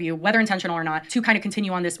our interview, whether intentional or not, to kind of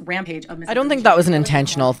continue on this rampage of I don't think that was an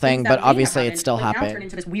intentional thing, but obviously it still happened. Now turned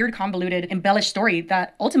into this weird, convoluted, embellished story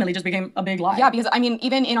that ultimately just became a big lie. Yeah, because I mean,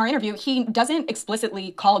 even in our interview, he doesn't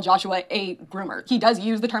explicitly call call Joshua a groomer. He does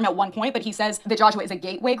use the term at one point, but he says that Joshua is a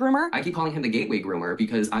gateway groomer. I keep calling him the gateway groomer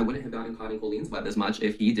because I wouldn't have gotten caught in Colleen's web as much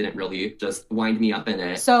if he didn't really just wind me up in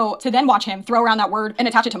it. So to then watch him throw around that word and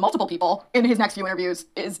attach it to multiple people in his next few interviews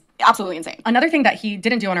is absolutely insane. Another thing that he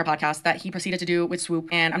didn't do on our podcast that he proceeded to do with Swoop,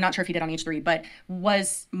 and I'm not sure if he did on H3, but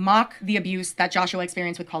was mock the abuse that Joshua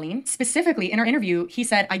experienced with Colleen. Specifically, in our interview, he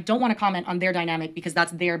said, I don't want to comment on their dynamic because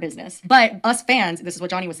that's their business. But us fans, this is what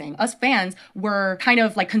Johnny was saying, us fans were kind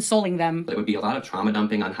of like consoling them. It would be a lot of trauma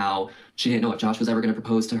dumping on how she didn't know if Josh was ever going to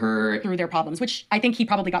propose to her. Through their problems, which I think he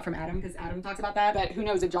probably got from Adam, because Adam talks about that. But who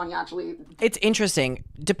knows if Johnny actually... It's interesting.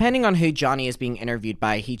 Depending on who Johnny is being interviewed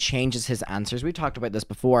by, he changes his answers. We talked about this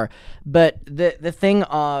before. But the thing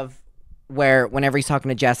of where whenever he's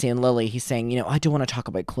talking to Jessi and Lily, he's saying, I don't want to talk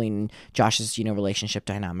about Colleen and Josh's, relationship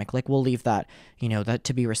dynamic. Like, we'll leave that, that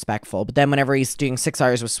to be respectful. But then whenever he's doing 6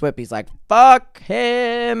 hours with Swip, he's like, fuck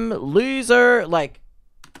him, loser. Like,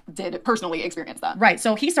 did personally experience that. Right.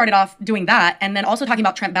 So he started off doing that and then also talking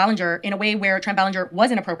about Trent Ballinger in a way where Trent Ballinger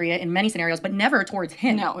was inappropriate in many scenarios, but never towards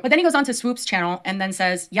him. No. But then he goes on to Swoop's channel and then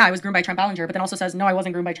says, yeah, I was groomed by Trent Ballinger, but then also says, no, I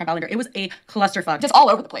wasn't groomed by Trent Ballinger. It was a clusterfuck. Just all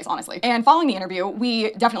over the place, honestly. And following the interview,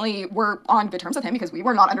 we definitely were on good terms with him because we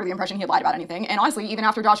were not under the impression he had lied about anything. And honestly, even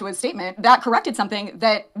after Joshua's statement, that corrected something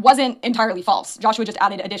that wasn't entirely false. Joshua just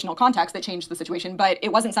added additional context that changed the situation, but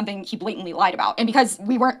it wasn't something he blatantly lied about. And because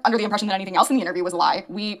we weren't under the impression that anything else in the interview was a lie,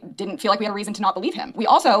 we didn't feel like we had a reason to not believe him. We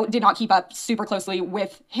also did not keep up super closely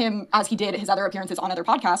with him as he did his other appearances on other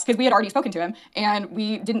podcasts because we had already spoken to him and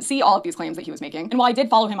we didn't see all of these claims that he was making. And while I did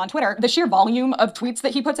follow him on Twitter, the sheer volume of tweets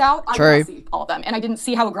that he puts out, I didn't see all of them. And I didn't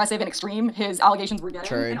see how aggressive and extreme his allegations were getting.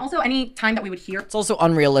 True. And also any time that we would hear... It's also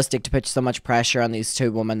unrealistic to put so much pressure on these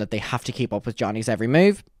two women that they have to keep up with Johnny's every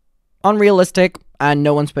move. Unrealistic, and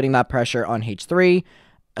no one's putting that pressure on H3,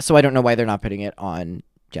 so I don't know why they're not putting it on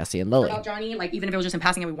Jessi and Lily. About Johnny, like even if it was just in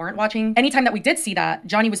passing and we weren't watching, anytime that we did see that,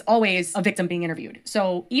 Johnny was always a victim being interviewed.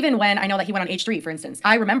 So even when I know that he went on H3, for instance,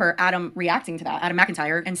 I remember Adam reacting to that, Adam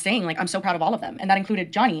McIntyre, and saying like, I'm so proud of all of them. And that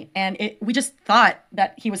included Johnny. And we just thought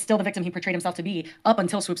that he was still the victim he portrayed himself to be up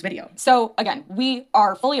until Swoop's video. So again, we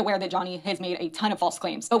are fully aware that Johnny has made a ton of false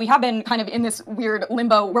claims, but we have been kind of in this weird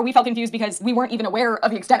limbo where we felt confused because we weren't even aware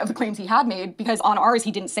of the extent of the claims he had made because on ours,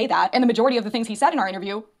 he didn't say that. And the majority of the things he said in our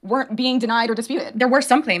interview weren't being denied or disputed. There were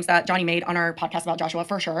some claims that Johnny made on our podcast about Joshua,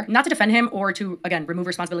 for sure. Not to defend him or to, again, remove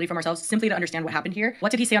responsibility from ourselves, simply to understand what happened here.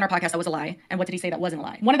 What did he say on our podcast that was a lie? And what did he say that wasn't a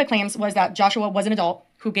lie? One of the claims was that Joshua was an adult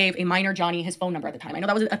who gave a minor Johnny his phone number at the time. I know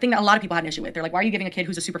that was a thing that a lot of people had an issue with. They're like, why are you giving a kid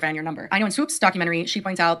who's a super fan your number? I know in Swoop's documentary, she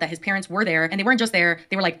points out that his parents were there, and they weren't just there.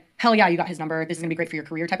 They were like, hell yeah, you got his number. This is gonna be great for your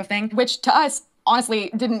career type of thing. Which to us,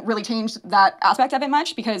 honestly, didn't really change that aspect of it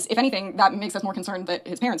much because if anything, that makes us more concerned that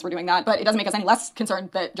his parents were doing that, but it doesn't make us any less concerned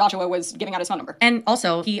that Joshua was giving out his phone number. And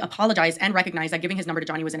also, he apologized and recognized that giving his number to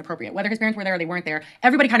Johnny was inappropriate. Whether his parents were there or they weren't there,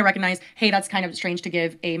 everybody kind of recognized, hey, that's kind of strange to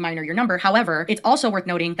give a minor your number. However, it's also worth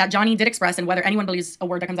noting that Johnny did express, and whether anyone believes a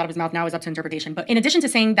word that comes out of his mouth now is up to interpretation, but in addition to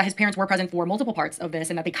saying that his parents were present for multiple parts of this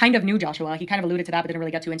and that they kind of knew Joshua, he kind of alluded to that but didn't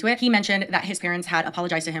really get too into it, he mentioned that his parents had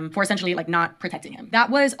apologized to him for essentially like not protecting him. That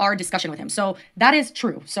was our discussion with him. So that is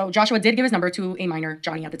true. So Joshua did give his number to a minor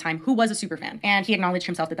Johnny at the time who was a super fan, and he acknowledged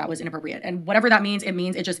himself that that was inappropriate. And whatever that means,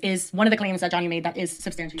 it just is one of the claims that Johnny made that is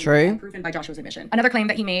substantially and proven by Joshua's admission. Another claim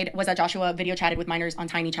that he made was that Joshua video chatted with minors on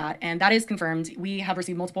Tiny Chat, and that is confirmed. We have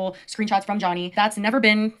received multiple screenshots from Johnny. That's never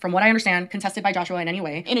been, from what I understand, contested by Joshua in any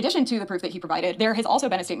way. In addition to the proof that he provided, there has also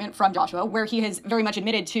been a statement from Joshua where he has very much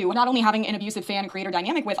admitted to not only having an abusive fan-creator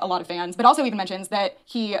dynamic with a lot of fans, but also even mentions that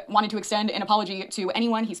he wanted to extend an apology to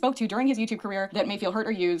anyone he spoke to during his YouTube career that may feel hurt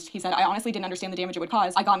or used. He said, I honestly didn't understand the damage it would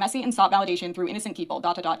cause. I got messy and sought validation through innocent people, ...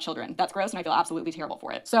 children. That's gross and I feel absolutely terrible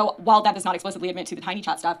for it. So while that does not explicitly admit to the Tiny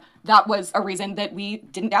Chat stuff, that was a reason that we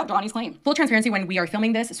didn't doubt Johnny's claim. Full transparency, when we are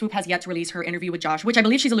filming this, Swoop has yet to release her interview with Josh, which I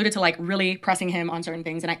believe she's alluded to like really pressing him on certain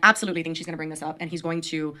things, and I absolutely think she's gonna bring this up and he's going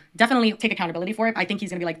to definitely take accountability for it. I think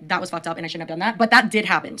he's gonna be like, that was fucked up and I shouldn't have done that. But that did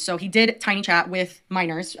happen. So he did Tiny Chat with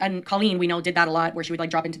minors, and Colleen, we know, did that a lot where she would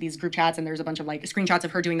like drop into these group chats and there's a bunch of like screenshots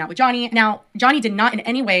of her doing that with Johnny. Now, Johnny did not in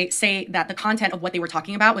any way say that the content of what they were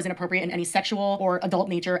talking about was inappropriate in any sexual or adult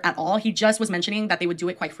nature at all. He just was mentioning that they would do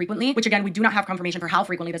it quite frequently, which again, we do not have confirmation for how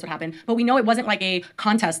frequently this would happen, but we know it wasn't like a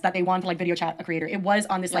contest that they wanted to like video chat a creator. It was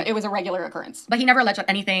on this like, it was a regular occurrence. But he never alleged that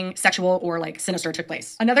anything sexual or like sinister took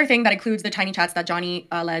place. Another thing that includes the Tiny Chats that Johnny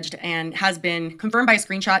alleged and has been confirmed by a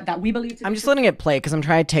screenshot that we believe to I'm just letting it play because I'm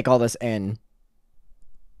trying to take all this in.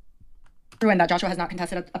 and that Joshua has not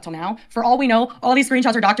contested up till now. For all we know, all these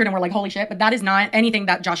screenshots are doctored and we're like, holy shit, but that is not anything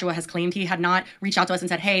that Joshua has claimed. He had not reached out to us and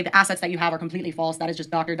said, hey, the assets that you have are completely false. That is just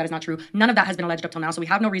doctored. That is not true. None of that has been alleged up till now. So we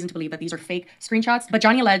have no reason to believe that these are fake screenshots. But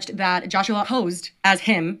Johnny alleged that Joshua posed as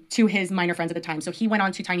him to his minor friends at the time. So he went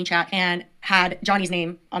on to Tiny Chat and had Johnny's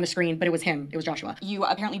name on the screen, but it was him. It was Joshua. You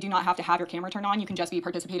apparently do not have to have your camera turned on. You can just be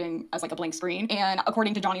participating as like a blank screen. And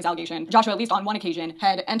according to Johnny's allegation, Joshua, at least on one occasion,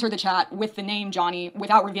 had entered the chat with the name Johnny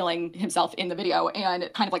without revealing himself in the video and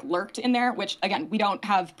kind of like lurked in there, which again, we don't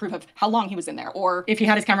have proof of how long he was in there or if he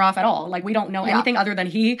had his camera off at all. Like we don't know anything other than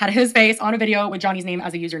he had his face on a video with Johnny's name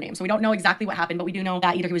as a username. So we don't know exactly what happened, but we do know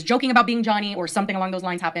that either he was joking about being Johnny or something along those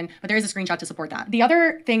lines happened, but there is a screenshot to support that. The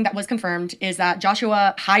other thing that was confirmed is that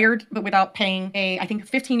Joshua hired, but without paying I think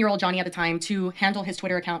 15-year-old Johnny at the time to handle his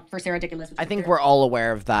Twitter account for Sarah Ridiculous. I think we're all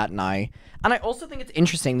aware of that now. And I also think it's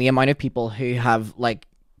interesting the amount of people who have like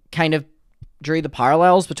kind of drew the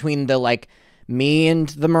parallels between the like me and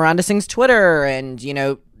the Miranda Sings Twitter and, you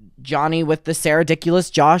know, Johnny with the Sarah Ridiculous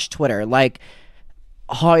Josh Twitter. Like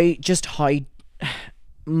how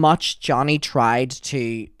much Johnny tried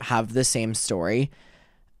to have the same story.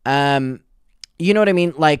 You know what I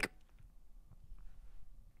mean? Like,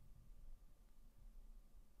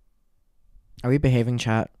 are we behaving,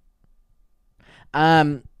 chat?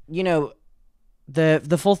 You know,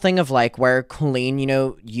 the full thing of like where Colleen, you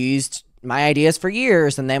know, used my ideas for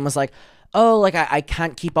years and then was like, oh, like I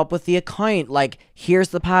can't keep up with the account. Like, here's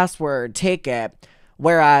the password, take it.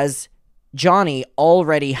 Whereas Johnny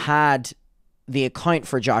already had the account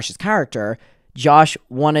for Josh's character. Josh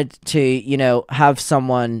wanted to, you know, have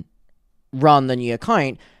someone run the new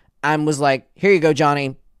account and was like, here you go,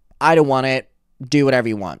 Johnny. I don't want it. Do whatever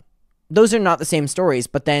you want. Those are not the same stories,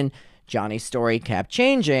 but then Johnny's story kept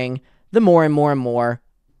changing the more and more and more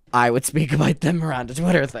I would speak about the Miranda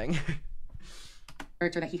Twitter thing.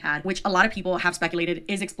 Character that he had, which a lot of people have speculated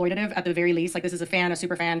is exploitative at the very least. Like, this is a fan, a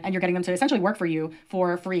super fan, and you're getting them to essentially work for you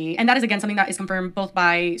for free. And that is, again, something that is confirmed both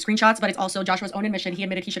by screenshots, but it's also Joshua's own admission. He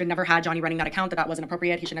admitted he should have never had Johnny running that account, that wasn't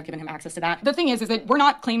appropriate. He shouldn't have given him access to that. The thing is that we're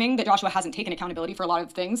not claiming that Joshua hasn't taken accountability for a lot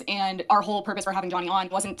of things, and our whole purpose for having Johnny on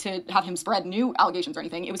wasn't to have him spread new allegations or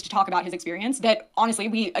anything. It was to talk about his experience that, honestly,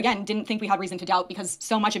 we, again, didn't think we had reason to doubt because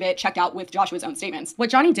so much of it checked out with Joshua's own statements. What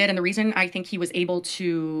Johnny did, and the reason I think he was able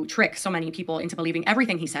to trick so many people into believing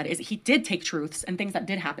everything he said, is he did take truths and things that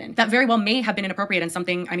did happen that very well may have been inappropriate and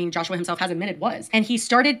something, I mean, Joshua himself has admitted was. And he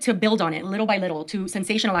started to build on it little by little to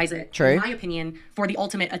sensationalize it, in my opinion, for the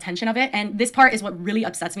ultimate attention of it. And this part is what really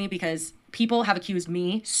upsets me because people have accused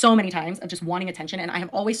me so many times of just wanting attention. And I have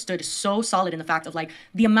always stood so solid in the fact of like,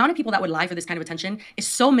 the amount of people that would lie for this kind of attention is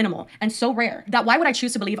so minimal and so rare that why would I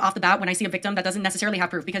choose to believe off the bat when I see a victim that doesn't necessarily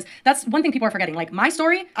have proof? Because that's one thing people are forgetting. Like, my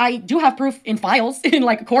story, I do have proof in files in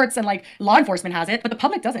like courts and like law enforcement has it, but the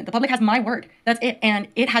public doesn't. The public has my word. That's it. And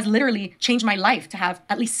it has literally changed my life to have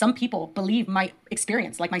at least some people believe my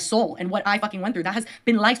experience, like my soul and what I fucking went through. That has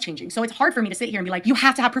been life changing. So it's hard for me to sit here and be like, you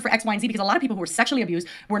have to have proof for X, Y, and Z, because a lot of people who are sexually abused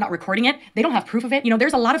were not recording it. They don't have proof of it. You know,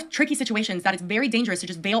 there's a lot of tricky situations that it's very dangerous to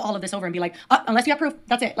just veil all of this over and be like, unless you have proof,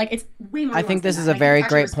 that's it. Like, it's way more. I think this is a very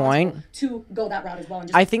great point. To go that route as well. And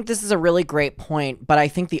just I think this is a really great point, but I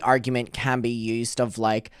think the argument can be used of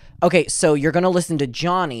like, okay, so you're going to listen to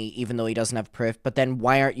Johnny even though he doesn't have proof, but then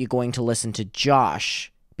why aren't you going to listen to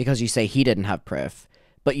Josh because you say he didn't have proof?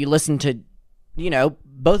 But you listen to, you know,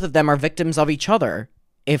 both of them are victims of each other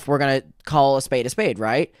if we're going to call a spade,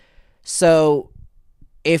 right? So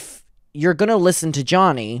if you're going to listen to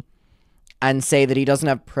Johnny and say that he doesn't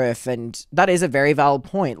have proof, and that is a very valid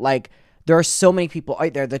point. Like, there are so many people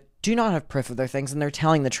out there that do not have proof of their things and they're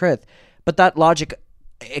telling the truth. But that logic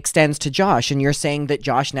extends to Josh, and you're saying that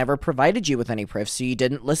Josh never provided you with any proof, so you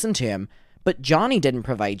didn't listen to him. But Johnny didn't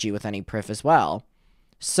provide you with any proof as well.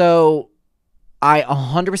 So I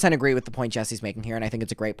 100% agree with the point Jessie's making here, and I think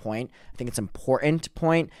it's a great point. I think it's an important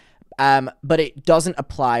point, but it doesn't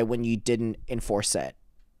apply when you didn't enforce it.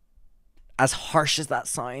 As harsh as that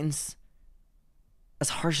sounds.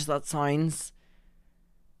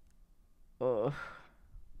 Ugh.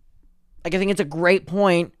 Like, I think it's a great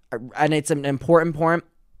point, and it's an important point,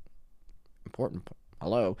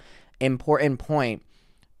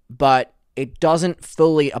 but it doesn't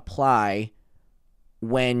fully apply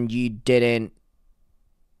when you didn't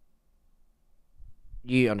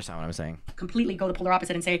You understand what I'm saying? Completely go the polar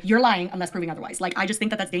opposite and say you're lying unless proving otherwise. Like, I just think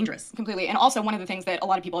that that's dangerous. Completely. And also, one of the things that a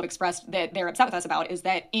lot of people have expressed that they're upset with us about is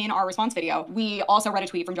that in our response video, we also read a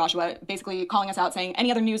tweet from Joshua basically calling us out, saying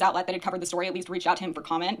any other news outlet that had covered the story at least reached out to him for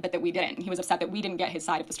comment, but that we didn't. He was upset that we didn't get his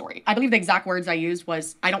side of the story. I believe the exact words I used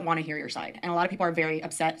was, I don't want to hear your side. And a lot of people are very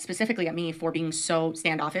upset, specifically at me, for being so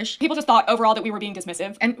standoffish. People just thought overall that we were being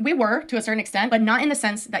dismissive. And we were, to a certain extent, but not in the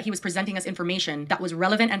sense that he was presenting us information that was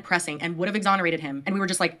relevant and pressing and would have exonerated him. And we were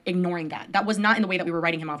just like ignoring that. That was not in the way that we were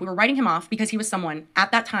writing him off. We were writing him off because he was someone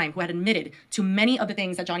at that time who had admitted to many of the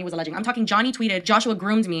things that Johnny was alleging. I'm talking Johnny tweeted, Joshua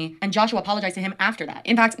groomed me, and Joshua apologized to him after that.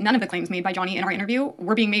 In fact, none of the claims made by Johnny in our interview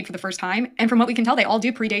were being made for the first time. And from what we can tell, they all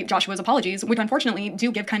do predate Joshua's apologies, which unfortunately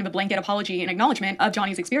do give kind of a blanket apology and acknowledgement of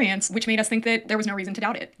Johnny's experience, which made us think that there was no reason to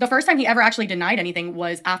doubt it. The first time he ever actually denied anything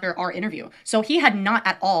was after our interview. So he had not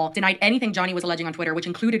at all denied anything Johnny was alleging on Twitter, which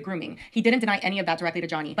included grooming. He didn't deny any of that directly to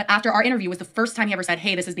Johnny. But after our interview was the first time he ever said,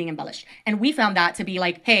 hey, this is being embellished. And we found that to be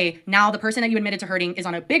like, hey, now the person that you admitted to hurting is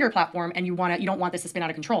on a bigger platform and you don't want this to spin out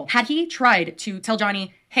of control. Had he tried to tell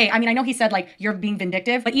Johnny, hey, I mean, I know he said like, you're being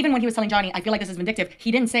vindictive, but even when he was telling Johnny, I feel like this is vindictive,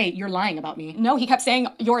 he didn't say you're lying about me. No, he kept saying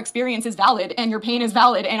your experience is valid and your pain is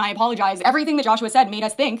valid and I apologize. Everything that Joshua said made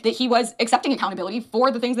us think that he was accepting accountability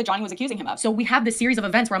for the things that Johnny was accusing him of. So we have this series of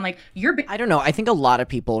events where I'm like, I don't know. I think a lot of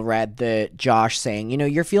people read the Josh saying, you know,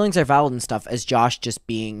 your feelings are valid and stuff as Josh just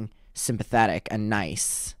being sympathetic and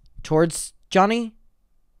nice towards Johnny,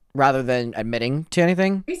 rather than admitting to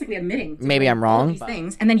anything. Basically admitting to maybe I'm wrong, these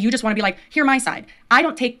things, and then you just want to be like, hear my side. I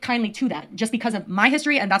don't take kindly to that just because of my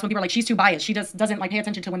history, and that's when people are like, she's too biased. She just doesn't like pay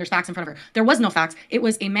attention to when there's facts in front of her. There was no facts. It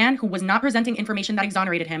was a man who was not presenting information that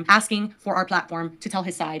exonerated him, asking for our platform to tell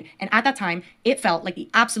his side. And at that time, it felt like the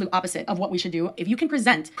absolute opposite of what we should do. If you can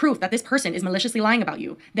present proof that this person is maliciously lying about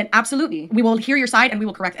you, then absolutely, we will hear your side and we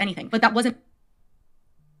will correct anything. But that wasn't.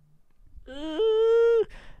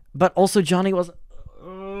 But also Johnny was.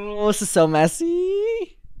 Oh, this is so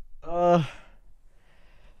messy. I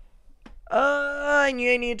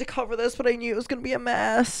knew I needed to cover this, but I knew it was gonna be a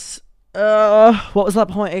mess. What was that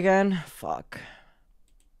point again? Fuck.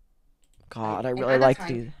 God, I really like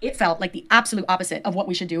these. It felt like the absolute opposite of what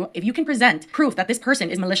we should do. If you can present proof that this person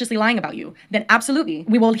is maliciously lying about you, then absolutely,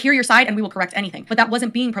 we will hear your side and we will correct anything. But that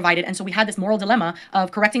wasn't being provided, and so we had this moral dilemma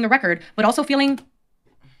of correcting the record, but also feeling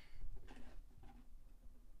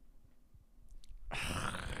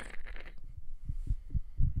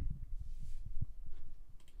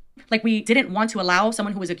like we didn't want to allow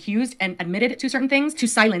someone who was accused and admitted to certain things to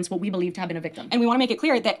silence what we believe to have been a victim. And we want to make it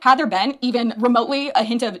clear that had there been even remotely a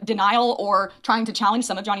hint of denial or trying to challenge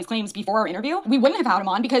some of Johnny's claims before our interview, we wouldn't have had him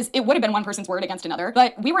on because it would have been one person's word against another.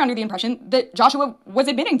 But we were under the impression that Joshua was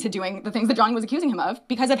admitting to doing the things that Johnny was accusing him of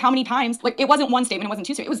because of how many times, like it wasn't one statement, it wasn't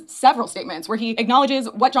two statements, it was several statements where he acknowledges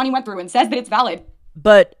what Johnny went through and says that it's valid.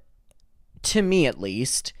 But to me, at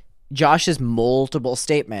least, Josh's multiple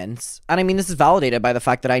statements, and I mean this is validated by the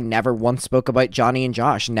fact that I never once spoke about Johnny and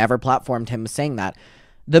Josh, never platformed him saying that.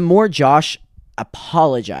 The more Josh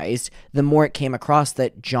apologized, the more it came across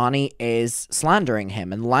that Johnny is slandering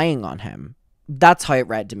him and lying on him. That's how it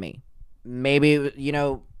read to me. Maybe, you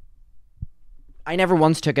know, I never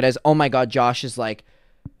once took it as, oh my god, Josh is like,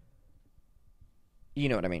 you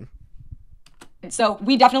know what I mean. So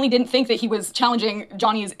we definitely didn't think that he was challenging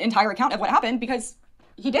Johnny's entire account of what happened because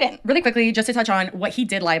he didn't. Really quickly, just to touch on what he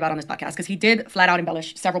did lie about on this podcast, because he did flat out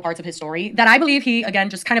embellish several parts of his story that I believe he,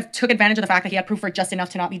 again, just kind of took advantage of the fact that he had proof for just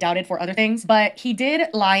enough to not be doubted for other things. But he did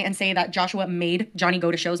lie and say that Joshua made Johnny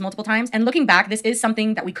go to shows multiple times. And looking back, this is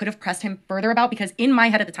something that we could have pressed him further about because in my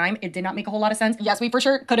head at the time, it did not make a whole lot of sense. Yes, we for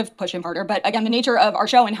sure could have pushed him harder. But again, the nature of our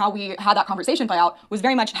show and how we had that conversation play out was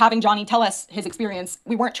very much having Johnny tell us his experience.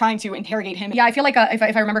 We weren't trying to interrogate him. Yeah, I feel like if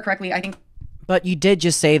I remember correctly, I think. But you did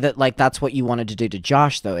just say that, like, that's what you wanted to do to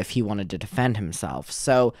Josh, though, if he wanted to defend himself.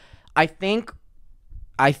 So I think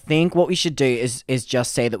what we should do is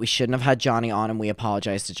just say that we shouldn't have had Johnny on and we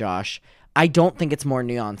apologize to Josh. I don't think it's more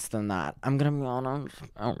nuanced than that. I'm going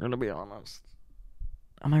to be honest.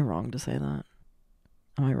 Am I wrong to say that?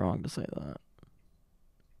 Am I wrong to say that?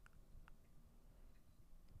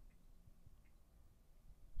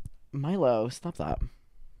 Milo, stop that.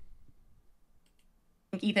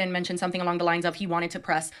 Ethan mentioned something along the lines of he wanted to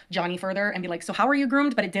press Johnny further and be like, so how were you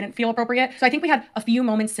groomed? But it didn't feel appropriate. So I think we had a few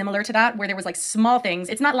moments similar to that where there was like small things.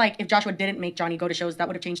 It's not like if Joshua didn't make Johnny go to shows, that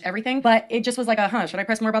would have changed everything. But it just was like, should I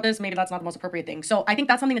press more about this? Maybe that's not the most appropriate thing. So I think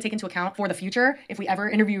that's something to take into account for the future. If we ever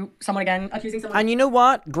interview someone again, accusing someone. And you know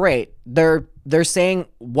what? Great. They're saying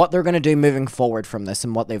what they're going to do moving forward from this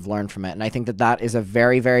and what they've learned from it. And I think that is a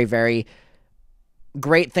very, very, very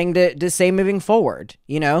great thing to say moving forward.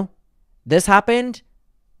 You know, this happened.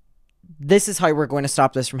 this is how we're going to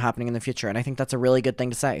stop this from happening in the future. And I think that's a really good thing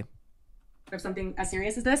to say. Of something as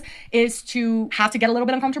serious as this is to have to get a little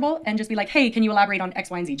bit uncomfortable and just be like, hey, can you elaborate on X,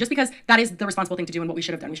 Y, and Z? Just because that is the responsible thing to do and what we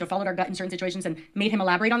should have done. We should have followed our gut in certain situations and made him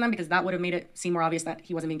elaborate on them, because that would have made it seem more obvious that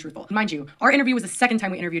he wasn't being truthful. Mind you, our interview was the second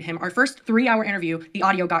time we interviewed him. Our first 3-hour interview, the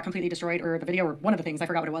audio got completely destroyed, or the video, or one of the things, I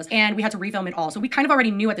forgot what it was, and we had to refilm it all. So we kind of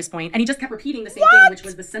already knew at this point, and he just kept repeating the same thing, which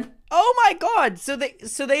was the Oh my god! So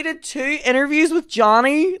they did 2 interviews with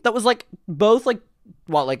Johnny that was like both like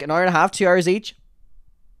what, like an hour and a half, 2 hours each?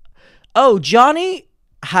 Oh, Johnny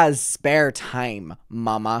has spare time,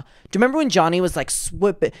 mama. Do you remember when Johnny was like,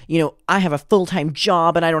 I have a full-time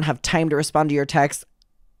job and I don't have time to respond to your texts?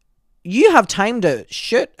 You have time to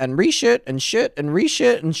shit and reshoot and shit and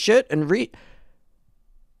reshoot and shit and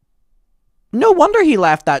No wonder he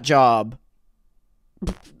left that job.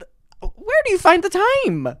 Where do you find the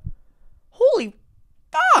time? Holy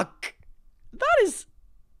fuck. That is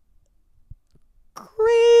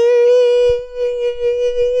crazy.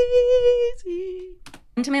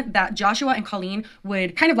 Intimate that Joshua and Colleen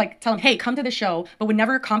would kind of like tell him, hey, come to the show, but would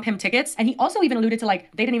never comp him tickets. And he also even alluded to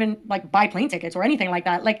like they didn't even like buy plane tickets or anything like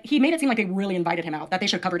that. Like he made it seem like they really invited him out, that they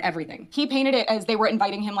should have covered everything. He painted it as they were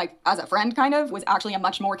inviting him like as a friend, kind of, was actually a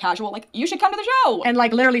much more casual, like, you should come to the show. And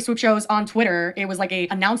like literally Swoop shows on Twitter, it was like a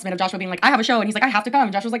announcement of Joshua being like, I have a show, and he's like, I have to come.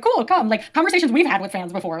 And Joshua's like, cool, come. Like conversations we've had with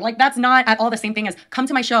fans before. Like that's not at all the same thing as come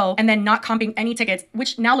to my show and then not comping any tickets,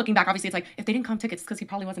 which now looking back, obviously it's like, if they didn't comp tickets, it's because he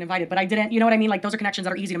probably wasn't invited, but I didn't, you know what I mean? Like those are connections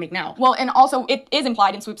that are easy to make now. Well, and also it is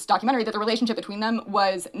implied in Swoop's documentary that the relationship between them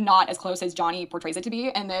was not as close as Johnny portrays it to be,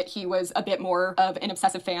 and that he was a bit more of an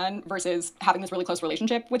obsessive fan versus having this really close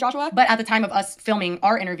relationship with Joshua. But at the time of us filming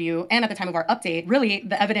our interview and at the time of our update, really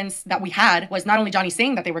the evidence that we had was not only Johnny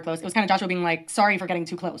saying that they were close, it was kind of Joshua being like, sorry for getting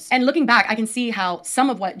too close. And looking back, I can see how some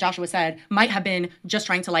of what Joshua said might have been just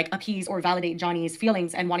trying to like appease or validate Johnny's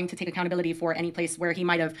feelings and wanting to take accountability for any place where he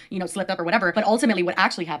might have, slipped up or whatever. But ultimately what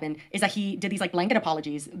actually happened is that he did these like blanket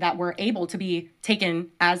apologies that were able to be taken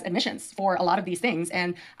as admissions for a lot of these things.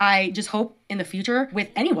 And I just hope in the future with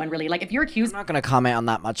anyone really, like if you're accused. I'm not going to comment on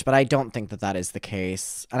that much, but I don't think that is the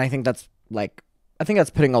case. And I think that's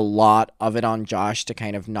putting a lot of it on Josh to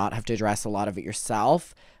kind of not have to address a lot of it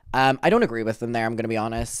yourself. I don't agree with them there, I'm going to be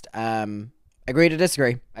honest. Agree to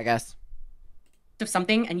disagree, I guess. Of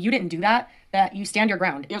something and you didn't do that you stand your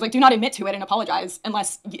ground. It was like, do not admit to it and apologize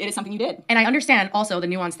unless it is something you did. And I understand also the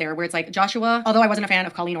nuance there where it's like Joshua, although I wasn't a fan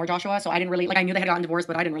of Colleen or Joshua, so I didn't really, like I knew they had gotten divorced,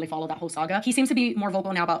 but I didn't really follow that whole saga. He seems to be more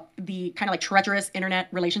vocal now about the kind of like treacherous internet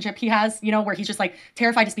relationship he has, where he's just like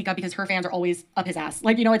terrified to speak up because her fans are always up his ass.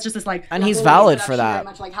 Like, it's just this like. And he's valid for that. Very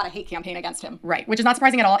much like had a hate campaign against him. Right, which is not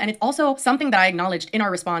surprising at all. And it's also something that I acknowledged in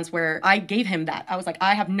our response where I gave him that. I was like,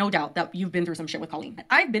 I have no doubt that you've been through some shit with Colleen.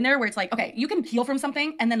 I've been there where it's like, okay, you can heal from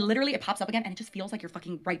something and then literally it pops up again and it just feels like you're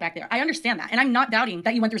fucking right back there. I understand that. And I'm not doubting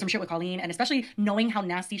that you went through some shit with Colleen, and especially knowing how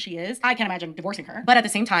nasty she is, I can't imagine divorcing her. But at the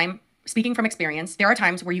same time, speaking from experience, there are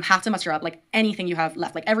times where you have to muster up like anything you have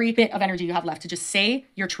left, like every bit of energy you have left to just say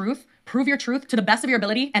your truth, prove your truth to the best of your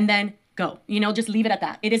ability, and then go. Just leave it at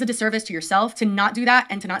that. It is a disservice to yourself to not do that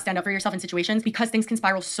and to not stand up for yourself in situations because things can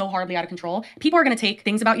spiral so horribly out of control. People are going to take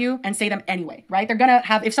things about you and say them anyway, right? They're going to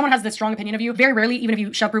have, if someone has this strong opinion of you, very rarely, even if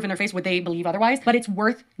you shove proof in their face, would they believe otherwise. But it's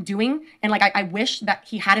worth doing. And like, I wish that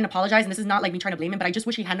he hadn't apologized. And this is not like me trying to blame him, but I just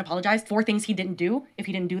wish he hadn't apologized for things he didn't do if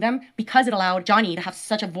he didn't do them, because it allowed Johnny to have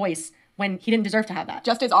such a voice when he didn't deserve to have that.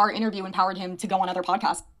 Just as our interview empowered him to go on other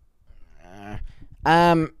podcasts.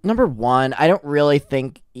 Number one, I don't really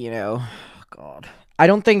think, God, I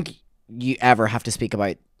don't think you ever have to speak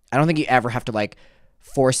about, I don't think you ever have to like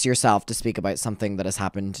force yourself to speak about something that has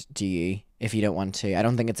happened to you if you don't want to. I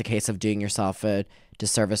don't think it's a case of doing yourself a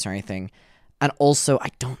disservice or anything. And also, I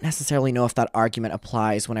don't necessarily know if that argument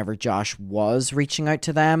applies whenever Josh was reaching out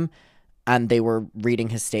to them and they were reading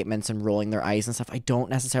his statements and rolling their eyes and stuff. I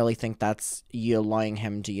don't necessarily think that's you allowing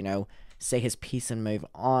him to, say his piece and move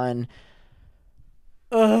on.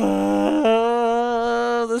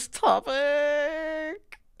 This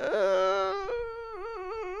topic.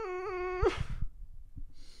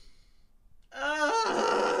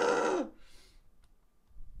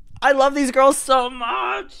 I love these girls so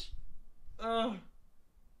much.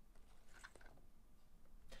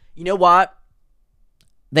 You know what?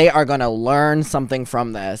 They are going to learn something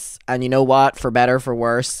from this. And you know what? For better, for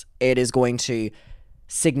worse, it is going to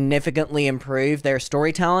significantly improve their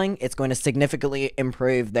storytelling. It's going to significantly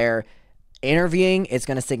improve their interviewing. It's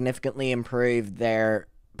going to significantly improve their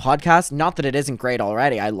podcast. Not that it isn't great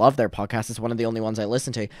already. I love their podcast. It's one of the only ones I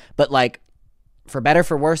listen to. But like, for better,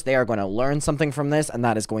 for worse, they are going to learn something from this, and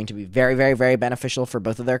that is going to be very, very, very beneficial for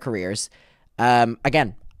both of their careers.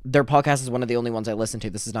 Again, their podcast is one of the only ones I listen to.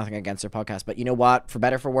 This is nothing against their podcast, but you know what? For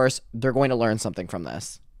better, for worse, they're going to learn something from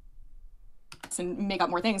this. And make up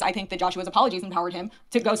more things. I think that Joshua's apologies empowered him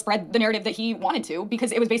to go spread the narrative that he wanted to,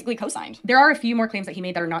 because it was basically co-signed. There are a few more claims that he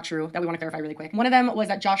made that are not true that we want to clarify really quick. One of them was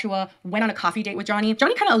that Joshua went on a coffee date with Johnny.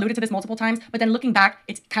 Johnny kind of alluded to this multiple times, but then looking back,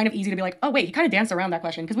 it's kind of easy to be like, oh wait, he kind of danced around that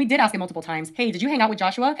question, because we did ask him multiple times, hey, did you hang out with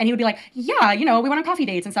Joshua? And he would be like, yeah, you know, we went on coffee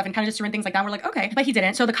dates and stuff, and kind of just run things like that. We're like, okay, but he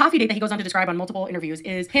didn't. So the coffee date that he goes on to describe on multiple interviews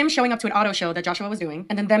is him showing up to an auto show that Joshua was doing,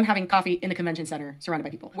 and then them having coffee in the convention center surrounded by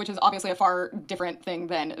people. Which is obviously a far different thing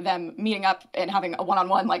than them meeting up and having a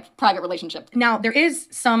one-on-one, like, private relationship. Now, there is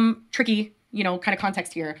some tricky, you know, kind of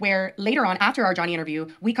context here, where later on, after our Johnny interview,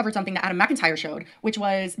 we covered something that Adam McIntyre showed, which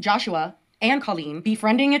was Joshua and Colleen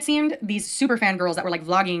befriending, it seemed, these super fan girls that were like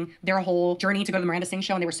vlogging their whole journey to go to the Miranda Sings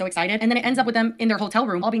show, and they were so excited. And then it ends up with them in their hotel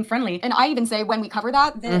room all being friendly. And I even say, when we cover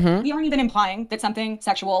that we aren't even implying that something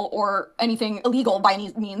sexual or anything illegal by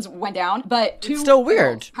any means went down, but two It's still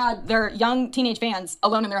weird. girls had their young teenage fans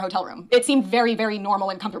alone in their hotel room. It seemed very, very normal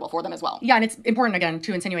and comfortable for them as well. Yeah, and it's important, again,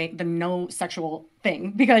 to insinuate the no sexual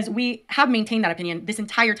thing, because we have maintained that opinion this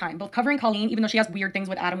entire time, both covering Colleen, even though she has weird things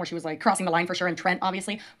with Adam where she was like crossing the line for sure, and Trent,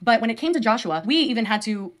 obviously. But when it came to Joshua, we even had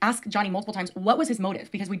to ask Johnny multiple times, what was his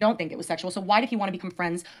motive? Because we don't think it was sexual. So why did he want to become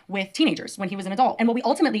friends with teenagers when he was an adult? And what we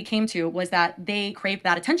ultimately came to was that they craved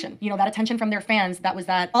that attention, you know, that attention from their fans. That was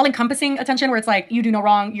that all-encompassing attention where it's like, you do no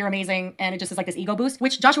wrong, you're amazing, and it just is like this ego boost,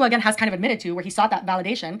 which Joshua, again, has kind of admitted to, where he sought that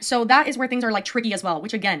validation. So that is where things are like tricky as well,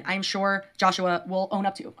 which again, I'm sure Joshua will own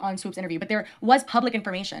up to on Swoop's interview. But there was public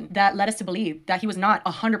information that led us to believe that he was not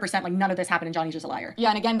 100% like, none of this happened and Johnny's just a liar. Yeah,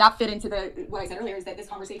 and again, that fit into what I said earlier, is that this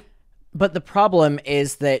conversation... But the problem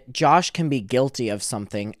is that Josh can be guilty of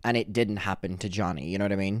something and it didn't happen to Johnny. You know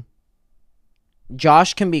what I mean?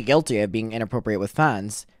 Josh can be guilty of being inappropriate with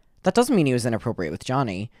fans. That doesn't mean he was inappropriate with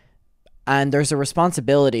Johnny. And there's a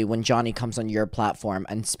responsibility when Johnny comes on your platform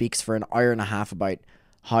and speaks for an hour and a half about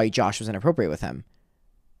how Josh was inappropriate with him.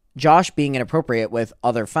 Josh being inappropriate with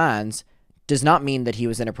other fans does not mean that he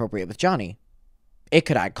was inappropriate with Johnny. It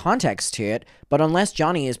could add context to it, but unless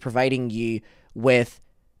Johnny is providing you with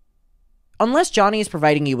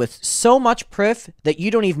so much proof that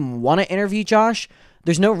you don't even want to interview Josh,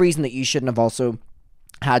 there's no reason that you shouldn't have also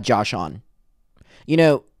had Josh on. You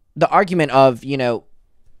know, the argument of, you know,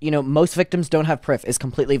 most victims don't have proof is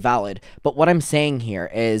completely valid. But what I'm saying here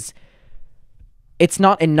is it's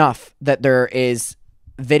not enough that there is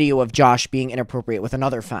video of Josh being inappropriate with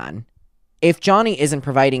another fan. If Johnny isn't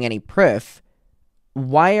providing any proof,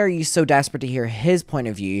 why are you so desperate to hear his point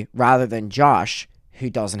of view rather than Josh, who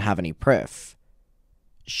doesn't have any proof?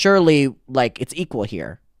 Surely, like, it's equal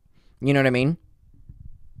here. You know what I mean?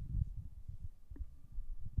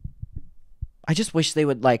 I just wish they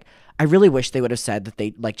would, like, I really wish they would have said that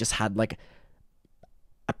they, like, just had, like,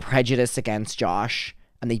 a prejudice against Josh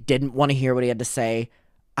and they didn't want to hear what he had to say.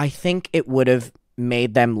 I think it would have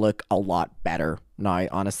made them look a lot better now,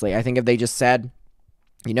 honestly. I think if they just said,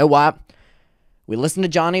 you know what? We listened to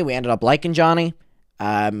Johnny. We ended up liking Johnny.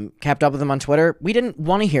 Kept up with him on Twitter. We didn't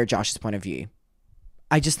want to hear Josh's point of view.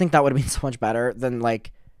 I just think that would have been so much better than,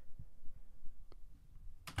 like...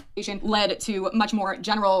 led to a much more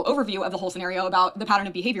general overview of the whole scenario about the pattern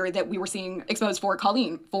of behavior that we were seeing exposed for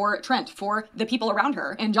Colleen, for Trent, for the people around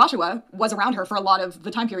her. And Joshua was around her for a lot of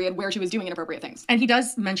the time period where she was doing inappropriate things. And he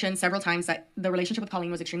does mention several times that the relationship with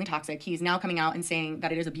Colleen was extremely toxic. He's now coming out and saying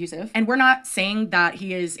that it is abusive. And we're not saying that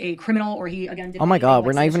he is a criminal or he, again, did oh my anything God, like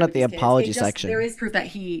we're not even at the kids. apology section. There is proof that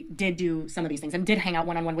he did do some of these things and did hang out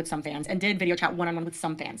one-on-one with some fans and did video chat one-on-one with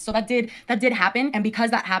some fans. So that did happen. And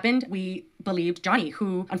because that happened, we believed Johnny,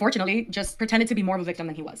 who unfortunately just pretended to be more of a victim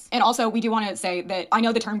than he was. And also, we do want to say that I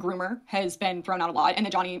know the term groomer has been thrown out a lot, and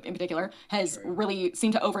that Johnny in particular has really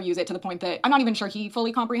seemed to overuse it to the point that I'm not even sure he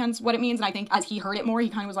fully comprehends what it means. And I think as he heard it more, he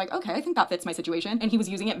kind of was like, okay, I think that fits my situation. And he was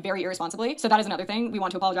using it very irresponsibly. So that is another thing we want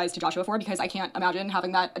to apologize to Joshua for, because I can't imagine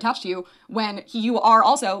having that attached to you when you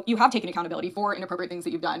have taken accountability for inappropriate things that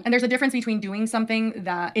you've done. And there's a difference between doing something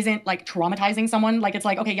that isn't like traumatizing someone. Like, it's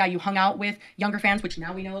like, okay, yeah, you hung out with younger fans, which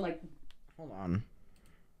now we know, like, hold on.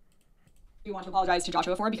 We want to apologize to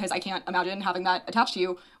Joshua for, because I can't imagine having that attached to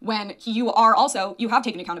you when you have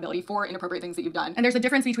taken accountability for inappropriate things that you've done. And there's a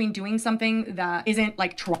difference between doing something that isn't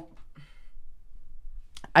like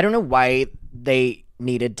I don't know why they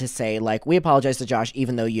needed to say, like, we apologize to Josh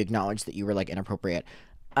even though you acknowledged that you were, like, inappropriate.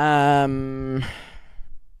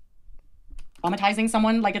 traumatizing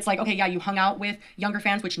someone. Like, it's like, okay, yeah, you hung out with younger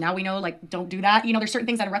fans, which now we know, like, don't do that. You know, there's certain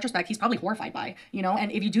things that in retrospect, he's probably horrified by, you know,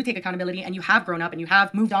 and if you do take accountability and you have grown up and you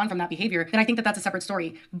have moved on from that behavior, then I think that that's a separate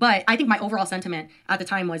story. But I think my overall sentiment at the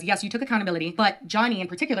time was, yes, you took accountability, but Johnny in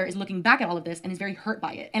particular is looking back at all of this and is very hurt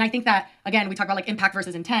by it. And I think that, again, we talk about like impact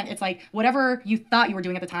versus intent. It's like whatever you thought you were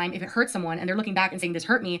doing at the time, if it hurt someone and they're looking back and saying this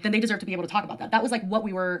hurt me, then they deserve to be able to talk about that. That was like what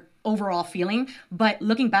we were overall feeling. But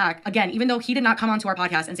looking back, again, even though he did not come onto our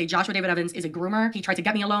podcast and say Joshua David Evans is a groomer, he tried to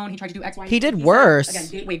get me alone, he tried to do X, Y, he did worse. Again,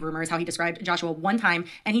 gateway groomer is how he described Joshua one time,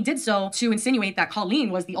 and he did so to insinuate that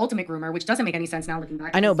Colleen was the ultimate groomer, which doesn't make any sense now looking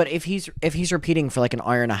back. I know, but if he's repeating for like an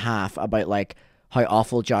hour and a half about like how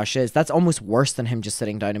awful Josh is, that's almost worse than him just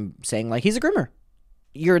sitting down and saying like he's a groomer.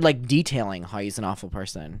 You're like detailing how he's an awful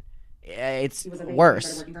person. It's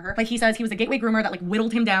worse. But he says he was a gateway groomer that like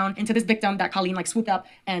whittled him down into this victim that Colleen like swooped up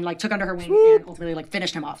and like took under her wing and ultimately like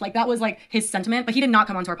finished him off. Like that was like his sentiment. But he did not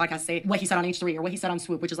come onto our podcast to say what he said on H3 or what he said on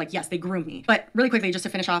Swoop, which is like, yes, they groomed me. But really quickly, just to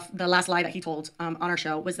finish off, the last lie that he told on our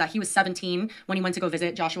show was that he was 17 when he went to go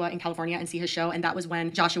visit Joshua in California and see his show. And that was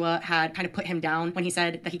when Joshua had kind of put him down when he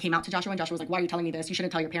said that he came out to Joshua, and Joshua was like, why are you telling me this? You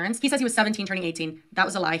shouldn't tell your parents. He says he was 17 turning 18. That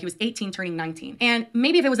was a lie. He was 18 turning 19. And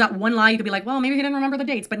maybe if it was that one lie, you could be like, well, maybe he didn't remember the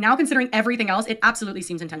dates. But now considering everything else, it absolutely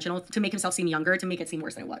seems intentional to make himself seem younger, to make it seem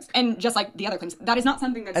worse than it was. And just like the other claims, that is not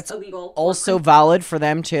something that's illegal. Also valid for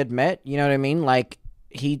them to admit, you know what I mean? Like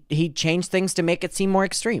he changed things to make it seem more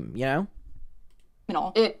extreme, you know?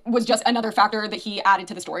 It was just another factor that he added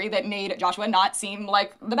to the story that made Joshua not seem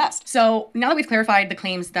like the best. So now that we've clarified the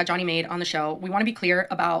claims that Johnny made on the show, we want to be clear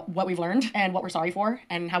about what we've learned and what we're sorry for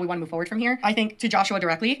and how we want to move forward from here. I think to Joshua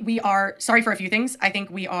directly, we are sorry for a few things. I think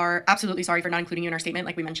we are absolutely sorry for not including you in our statement,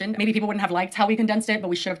 like we mentioned. Maybe people wouldn't have liked how we condensed it, but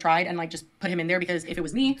we should have tried and like just put him in there, because if it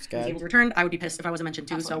was me, he was able to return, I would be pissed if I wasn't mentioned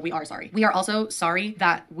too. Absolutely. So we are sorry. We are also sorry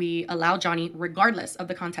that we allowed Johnny, regardless of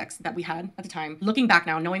the context that we had at the time. Looking back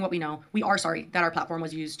now, knowing what we know, we are sorry that our platform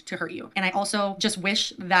was used to hurt you. And I also just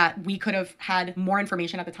wish that we could have had more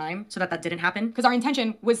information at the time so that didn't happen. Because our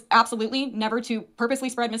intention was absolutely never to purposely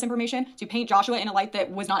spread misinformation, to paint Joshua in a light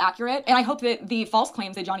that was not accurate. And I hope that the false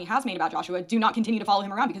claims that Johnny has made about Joshua do not continue to follow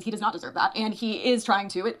him around, because he does not deserve that. And he is trying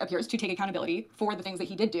to, it appears, to take accountability for the things that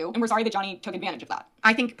he did do. And we're sorry that Johnny took advantage of that.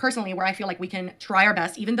 I think personally where I feel like we can try our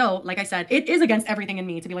best, even though, like I said, it is against everything in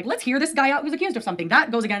me to be like, let's hear this guy out who's accused of something.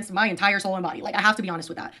 That goes against my entire soul and body. Like, I have to be honest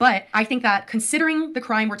with that. But I think that considering the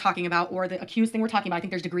crime we're talking about, or the accused thing we're talking about, I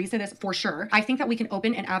think there's degrees to this for sure. I think that we can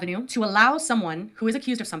open an avenue to allow someone who is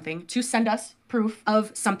accused of something to send us proof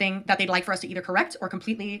of something that they'd like for us to either correct or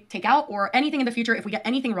completely take out, or anything in the future. If we get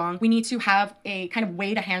anything wrong, we need to have a kind of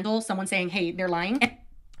way to handle someone saying, hey, they're lying.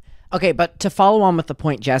 Okay, but to follow on with the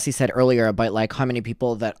point Jessi said earlier about like how many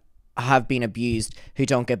people that have been abused who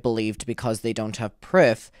don't get believed because they don't have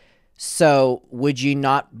proof. So would you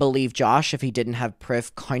not believe Josh if he didn't have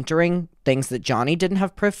proof countering things that Johnny didn't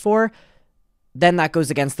have proof for? Then that goes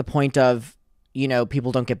against the point of, you know,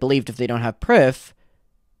 people don't get believed if they don't have proof.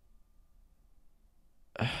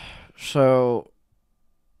 So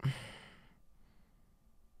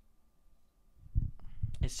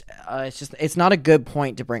it's not a good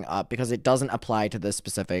point to bring up, because it doesn't apply to this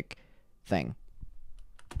specific thing.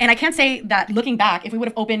 And I can't say that looking back, if we would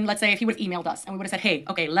have opened, let's say if he would have emailed us and we would have said, hey,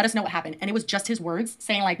 okay, let us know what happened, and it was just his words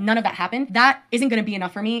saying like none of that happened, that isn't going to be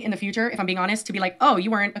enough for me in the future, if I'm being honest, to be like, oh, you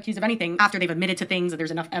weren't accused of anything, after they've admitted to things, that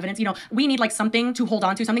there's enough evidence. You know, we need like something to hold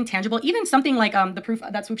on to, something tangible, even something like the proof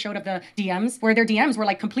that Swoop showed of the DMs, where their DMs were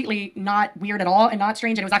like completely not weird at all and not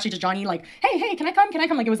strange, and it was actually just Johnny like, hey, can I come?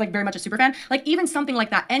 Like, it was like very much a super fan. Like, even something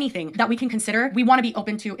like that, anything that we can consider, we want to be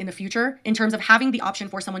open to in the future, in terms of having the option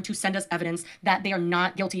for someone to send us evidence that they are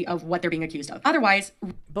not guilty of what they're being accused of. Otherwise,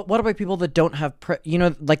 but what about people that don't have you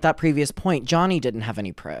know, like that previous point, Johnny didn't have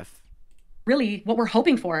any proof. Really, what we're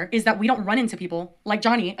hoping for is that we don't run into people like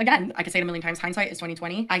Johnny. Again, I could say it a million times, hindsight is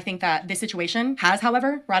 2020. I think that this situation has,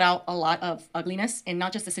 however, brought out a lot of ugliness in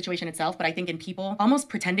not just the situation itself, but I think in people almost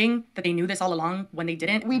pretending that they knew this all along when they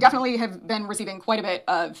didn't. We definitely have been receiving quite a bit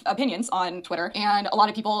of opinions on Twitter, and a lot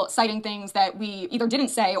of people citing things that we either didn't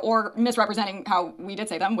say or misrepresenting how we did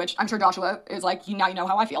say them, which I'm sure Joshua is like, now you know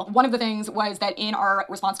how I feel. One of the things was that in our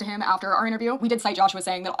response to him after our interview, we did cite Joshua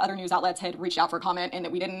saying that other news outlets had reached out for a comment and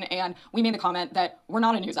that we didn't, and we made the comment that we're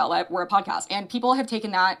not a news outlet, we're a podcast. And people have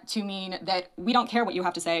taken that to mean that we don't care what you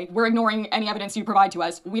have to say. We're ignoring any evidence you provide to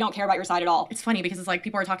us. We don't care about your side at all. It's funny because it's like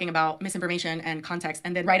people are talking about misinformation and context,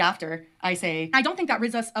 and then right after I say, I don't think that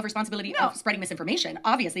rids us of responsibility of spreading misinformation,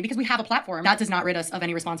 obviously, because we have a platform. That does not rid us of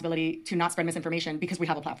any responsibility to not spread misinformation because we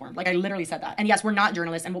have a platform. Like, I literally said that. And yes, we're not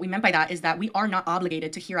journalists, and what we meant by that is that we are not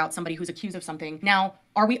obligated to hear out somebody who's accused of something. Now,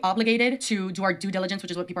 Are we obligated to do our due diligence,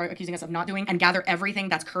 which is what people are accusing us of not doing, and gather everything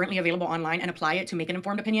that's currently available online and apply it to make an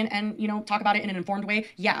informed opinion and, you know, talk about it in an informed way?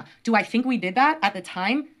 Yeah. Do I think we did that at the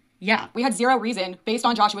time? Yeah. We had zero reason, based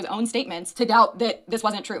on Joshua's own statements, to doubt that this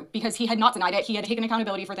wasn't true, because he had not denied it. He had taken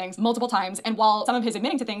accountability for things multiple times. And while some of his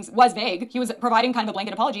admitting to things was vague, he was providing kind of a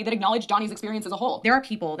blanket apology that acknowledged Johnny's experience as a whole. There are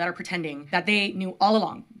people that are pretending that they knew all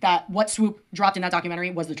along that what Swoop dropped in that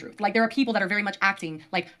documentary was the truth. Like, there are people that are very much acting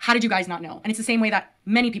like, how did you guys not know? And it's the same way that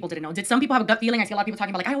many people didn't know. Did some people have a gut feeling? I see a lot of people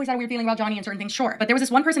talking about, like, I always had a weird feeling about Johnny and certain things. Sure. But there was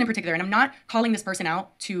this one person in particular, and I'm not calling this person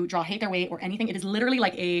out to draw hate their way or anything. It is literally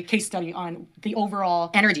like a case study on the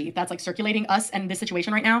overall energy that's like circulating us and this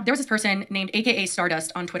situation right now. There was this person named AKA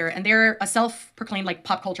Stardust on Twitter, and they're a self-proclaimed like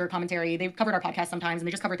pop culture commentary. They've covered our podcast sometimes, and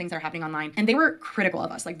they just cover things that are happening online. And they were critical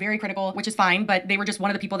of us, like very critical, which is fine, but they were just one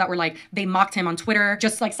of the people that were like, they mocked him on Twitter,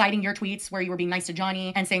 just like citing your tweets where you were being nice to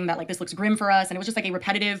Johnny and saying that like this looks grim for us. And it was just like a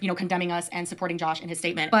repetitive, you know, condemning us and supporting Josh in his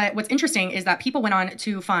statement. But what's interesting is that people went on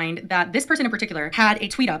to find that this person in particular had a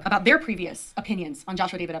tweet up about their previous opinions on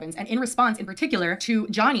Joshua David Evans. And in response in particular to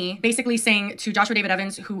Johnny basically saying to Joshua David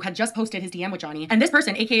Evans, who had just posted his DM with Johnny, and this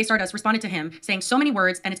person, AKA Stardust, responded to him saying so many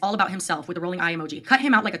words and it's all about himself with a rolling eye emoji. Cut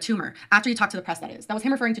him out like a tumor after you talked to the press, that is. That was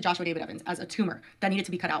him referring to Joshua David Evans as a tumor that needed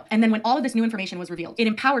to be cut out. And then when all of this new information was revealed, it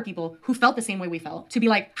empowered people who felt the same way we felt to be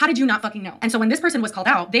like, how did you not fucking know? And so when this person was called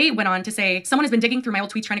out, they went on to say, someone has been digging through my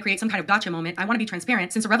old tweets trying to create some kind of gotcha moment. I want to be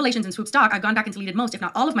transparent. Since the revelations in Swoop's doc, I've gone back and deleted most, if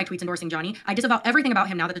not all of my tweets endorsing Johnny. I disavow everything about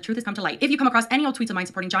him now that the truth has come to light. If you come across any old tweets of mine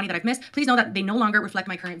supporting Johnny that I've missed, please know that they no longer reflect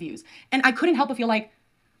my current views. And I couldn't help but feel like,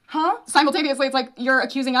 huh? Simultaneously, it's like you're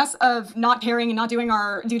accusing us of not caring and not doing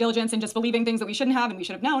our due diligence and just believing things that we shouldn't have and we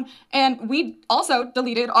should have known. And we also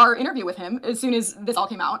deleted our interview with him as soon as this all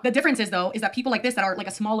came out. The difference is, though, is that people like this that are like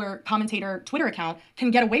a smaller commentator Twitter account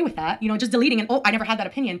can get away with that, you know, just deleting and, oh, I never had that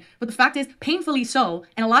opinion. But the fact is, painfully so,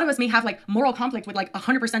 and a lot of us may have like moral conflict with like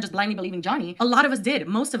 100% just blindly believing Johnny. A lot of us did.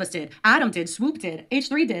 Most of us did. Adam did. Swoop did.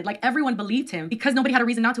 H3 did. Like, everyone believed him because nobody had a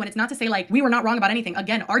reason not to. And it's not to say like we were not wrong about anything.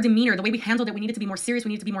 Again, our demeanor, the way we handled it, we needed to be more serious. We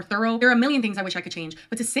needed to be more thorough. There are a million things I wish I could change,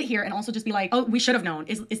 but to sit here and also just be like, oh, we should have known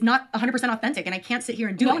is not 100% authentic, and I can't sit here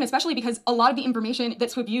and do it. And especially because a lot of the information that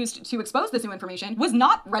Swoop used to expose this new information was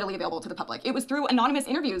not readily available to the public. It was through anonymous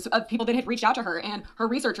interviews of people that had reached out to her and her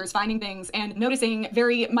researchers finding things and noticing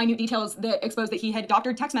very minute details that exposed that he had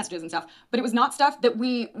doctored text messages and stuff. But it was not stuff that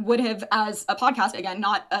we would have as a podcast, again,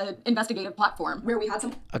 not an investigative platform where we had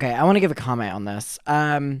some. Okay, I want to give a comment on this.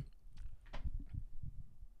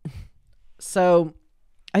 So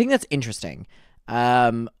I think that's interesting.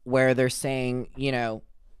 Where they're saying, you know,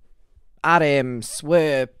 Adam,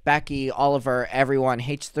 Swoop, Becky, Oliver, everyone,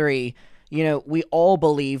 H3, you know, we all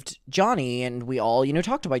believed Johnny and we all, you know,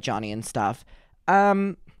 talked about Johnny and stuff.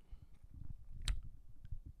 I'm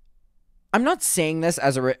not saying this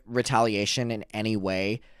as a retaliation in any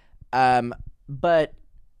way, but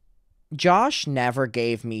Josh never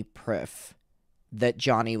gave me proof that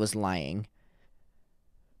Johnny was lying.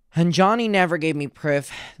 And Johnny never gave me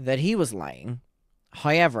proof that he was lying.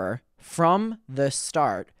 However, from the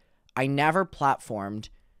start, I never platformed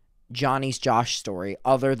Johnny's Josh story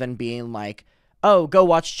other than being like, oh, go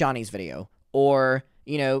watch Johnny's video. Or,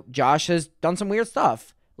 you know, Josh has done some weird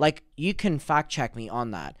stuff. Like, you can fact check me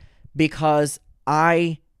on that. Because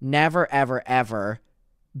I never, ever, ever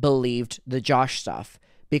believed the Josh stuff.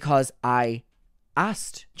 Because I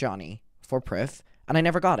asked Johnny for proof and I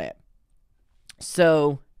never got it.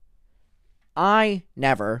 So I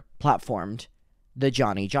never platformed the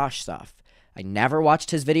Johnny Josh stuff. I never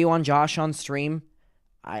watched his video on Josh on stream.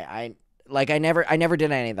 I never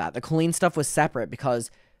did any of that. The Colleen stuff was separate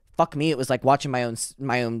because fuck me, it was like watching my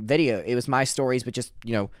own video. It was my stories, but just,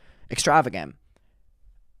 you know, extravagant.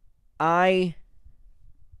 I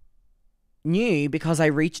knew because I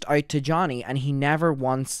reached out to Johnny and he never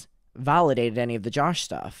once validated any of the Josh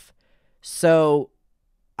stuff. So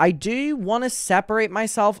I do want to separate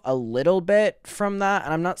myself a little bit from that,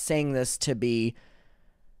 and I'm not saying this to be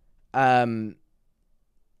above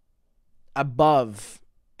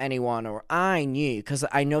anyone, or I knew, because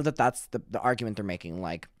I know that that's the argument they're making,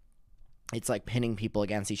 like, it's like pinning people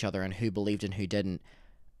against each other and who believed and who didn't.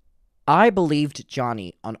 I believed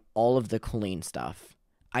Johnny on all of the Colleen stuff.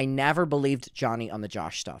 I never believed Johnny on the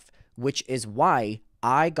Josh stuff, which is why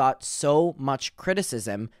I got so much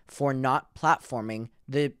criticism for not platforming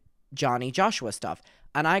the Johnny Joshua stuff.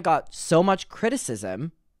 And I got so much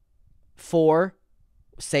criticism for,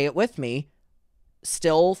 say it with me,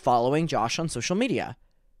 still following Josh on social media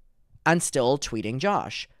and still tweeting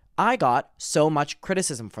Josh. I got so much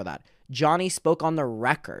criticism for that. Johnny spoke on the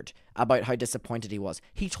record about how disappointed he was.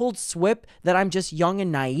 He told Swip that I'm just young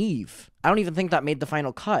and naive. I don't even think that made the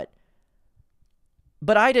final cut.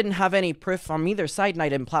 But I didn't have any proof from either side, and I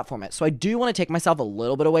didn't platform it. So I do want to take myself a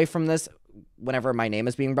little bit away from this whenever my name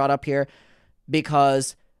is being brought up here,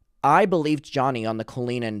 because I believed Johnny on the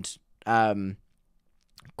Colleen and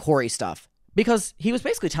Corey stuff, because he was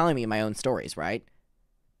basically telling me my own stories, right?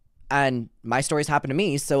 And my stories happened to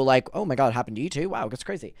me, so like, oh my god, it happened to you too? Wow, that's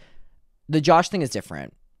crazy. The Josh thing is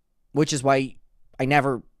different, which is why I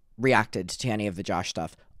never reacted to any of the Josh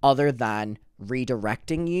stuff, other than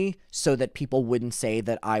redirecting you so that people wouldn't say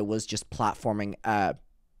that I was just platforming a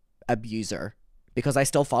abuser, because I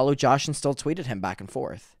still followed Josh and still tweeted him back and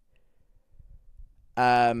forth.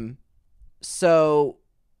 So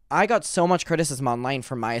I got so much criticism online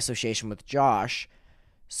for my association with Josh.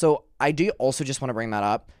 So I do also just want to bring that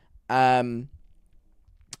up. I'm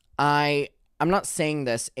not saying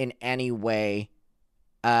this in any way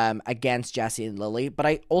against Jessi and Lily, but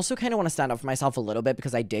I also kind of want to stand up for myself a little bit,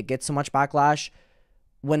 because I did get so much backlash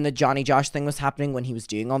when the Johnny Josh thing was happening, when he was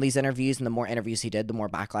doing all these interviews, and the more interviews he did, the more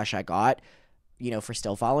backlash I got, you know, for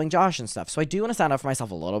still following Josh and stuff. So I do want to stand up for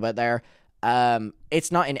myself a little bit there.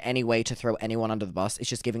 It's not in any way to throw anyone under the bus. It's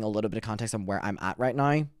just giving a little bit of context on where I'm at right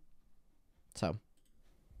now. So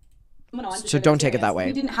don't take it that way.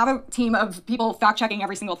 We didn't have a team of people fact checking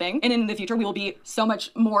every single thing. And in the future, we will be so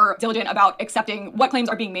much more diligent about accepting what claims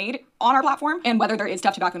are being made on our platform and whether there is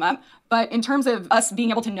stuff to back them up. But in terms of us being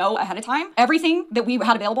able to know ahead of time, everything that we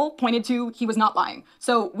had available pointed to he was not lying.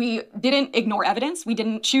 So we didn't ignore evidence. We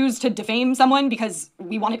didn't choose to defame someone because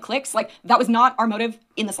we wanted clicks. Like, that was not our motive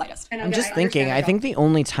in the slightest. And I'm just thinking, I think the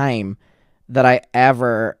only time that I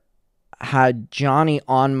ever had Johnny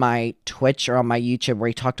on my Twitch or on my YouTube where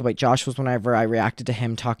he talked about Josh was whenever I reacted to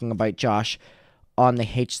him talking about Josh on the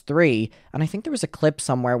H3. And I think there was a clip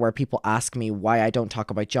somewhere where people ask me why I don't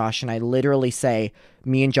talk about Josh, and I literally say,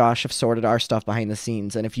 me and Josh have sorted our stuff behind the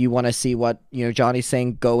scenes, and if you want to see what, you know, Johnny's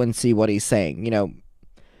saying, go and see what he's saying. You know,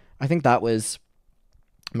 I think that was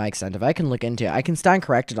my extent of it. I can look into it. I can stand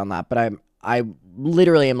corrected on that, but I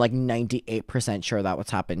literally am like 98% sure that what's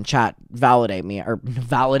happened. Chat, validate me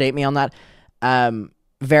on that.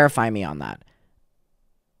 Verify me on that.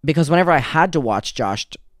 Because whenever I had to watch Josh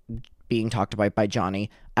being talked about by Johnny,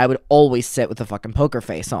 I would always sit with a fucking poker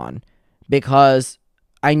face on, because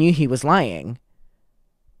I knew he was lying.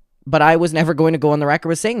 But I was never going to go on the record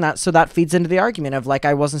with saying that, so that feeds into the argument of, like,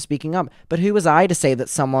 I wasn't speaking up. But who was I to say that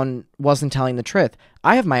someone wasn't telling the truth?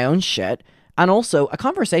 I have my own shit. And also, a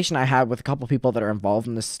conversation I had with a couple people that are involved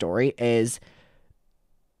in this story is,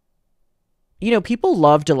 you know, people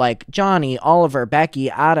love to, like, Johnny, Oliver, Becky,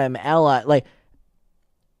 Adam, Ella, like,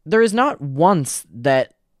 there is not once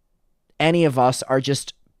that any of us are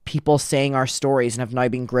just people saying our stories and have now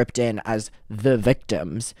been gripped in as the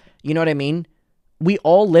victims. You know what I mean? We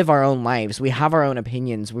all live our own lives. We have our own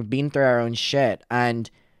opinions. We've been through our own shit.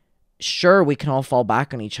 And sure, we can all fall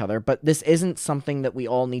back on each other, but this isn't something that we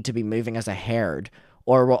all need to be moving as a herd,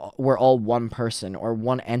 or we're all one person or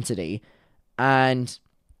one entity. And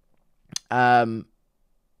I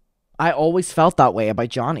always felt that way about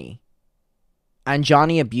Johnny. And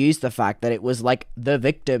Johnny abused the fact that it was like the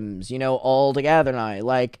victims, you know, all together now.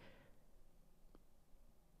 Like,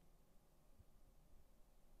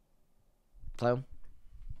 hello?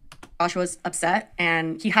 Josh was upset,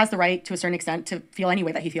 and he has the right to a certain extent to feel any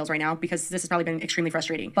way that he feels right now, because this has probably been extremely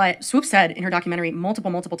frustrating. But Swoop said in her documentary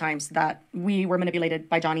multiple times that we were manipulated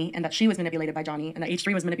by Johnny, and that she was manipulated by Johnny, and that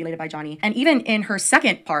H3 was manipulated by Johnny. And even in her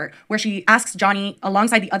second part, where she asks Johnny,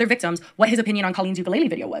 alongside the other victims, what his opinion on Colleen's ukulele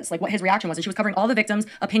video was, like what his reaction was, and she was covering all the victims'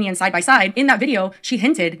 opinions side by side. In that video, she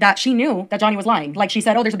hinted that she knew that Johnny was lying. Like, she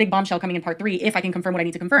said, oh, there's a big bombshell coming in part 3 if I can confirm what I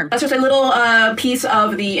need to confirm. That's just a little piece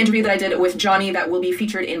of the interview that I did with Johnny that will be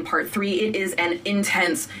featured in part 3. It is an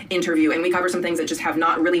intense interview, and we cover some things that just have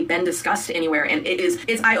not really been discussed anywhere, and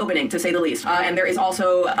it's eye-opening, to say the least. And there is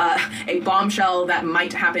also a bombshell that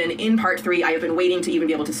might happen in part 3. I have been waiting to even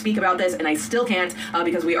be able to speak about this, and I still can't,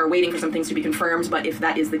 because we are waiting for some things to be confirmed. But if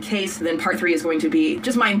that is the case, then part 3 is going to be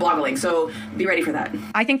just mind-boggling, so be ready for that.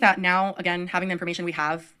 I think that now, again, having the information we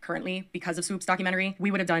have currently because of Swoop's documentary, we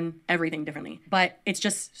would have done everything differently. But it's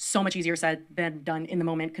just so much easier said than done in the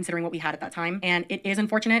moment, considering what we had at that time. And it is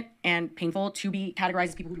unfortunate and painful to be categorized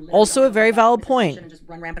as people who also a very valid point, and just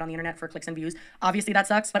run rampant on the internet for clicks and views. Obviously that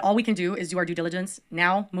sucks, but all we can do is do our due diligence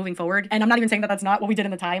now moving forward. And I'm not even saying that that's not what we did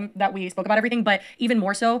in the time that we spoke about everything, but even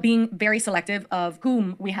more so being very selective of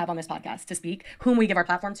whom we have on this podcast to speak, whom we give our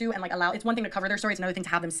platform to, and like allow, it's one thing to cover their story, it's another thing to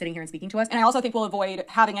have them sitting here and speaking to us. And I also think we'll avoid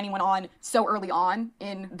having anyone on so early on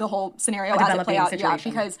in the whole scenario A as it played developing out.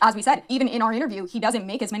 situation. Yeah, because as we said, even in our interview, he doesn't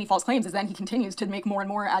make as many false claims as then he continues to make more and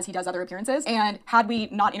more as he does other appearances. And had we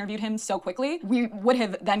not interviewed him so quickly, we would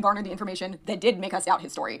have then garnered the information that did make us doubt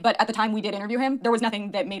his story. But at the time we did interview him, there was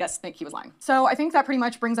nothing that made us think he was lying. So I think that pretty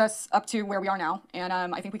much brings us up to where we are now. And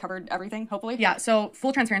I think we covered everything, hopefully. Yeah, so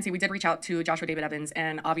full transparency, we did reach out to Joshua David Evans,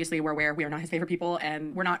 and obviously we're aware we are not his favorite people,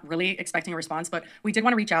 and we're not really expecting a response, but we did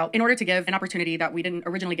want to reach out in order to give an opportunity that we didn't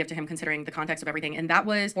originally give to him considering the context of everything, and that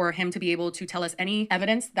was for him to be able to tell us any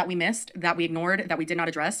evidence that we missed, that we ignored, that we did not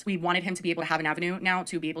address. We wanted him to be able to have an avenue now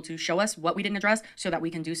to be able to show us what we didn't address so that we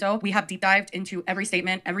can do so. We have deep dived into every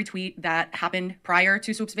statement, every tweet that happened prior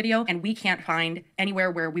to Swoop's video, and we can't find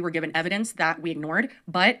anywhere where we were given evidence that we ignored.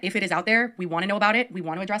 But if it is out there, we want to know about it, we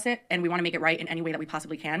want to address it, and we want to make it right in any way that we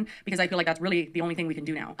possibly can, because I feel like that's really the only thing we can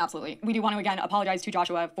do now. Absolutely. We do want to again apologize to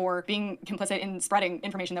Joshua for being complicit in spreading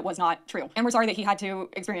information that was not true. And we're sorry that he had to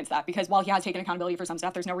experience that, because while he has taken accountability for some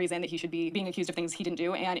stuff, there's no reason that he should be being accused of things he didn't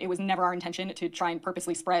do. And it was never our intention to try and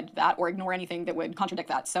purposely spread that or ignore anything that would contradict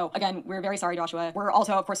that. So again, we're very sorry, Joshua. We're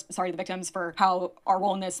also, of course, sorry to the victims for how our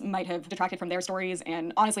role in this might have detracted from their stories.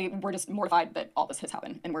 And honestly, we're just mortified that all this has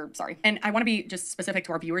happened, and we're sorry. And I want to be just specific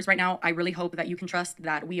to our viewers right now. I really hope that you can trust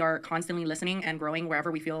that we are constantly listening and growing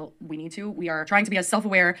wherever we feel we need to. We are trying to be as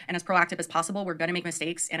self-aware and as proactive as possible. We're going to make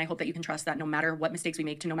mistakes, and I hope that you can trust that no matter what mistakes we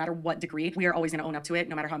make, to no matter what degree, we are always going to own up to it,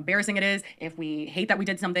 no matter how embarrassing it is. If we hate that we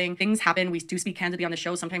did something, things happen. We do speak candidly on the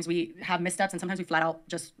show. Sometimes we have missteps, and sometimes we flat out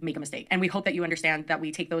just make a mistake. And we hope that you understand that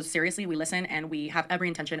we take those seriously, we listen, and we have every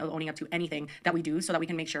intention of owning up to anything that we do so that we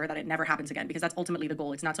can make sure that it never happens again, because that's ultimately the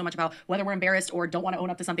goal. It's not so much about whether we're embarrassed or don't want to own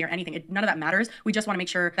up to something or anything. None of that matters. We just want to make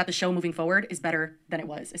sure that the show moving forward is better than it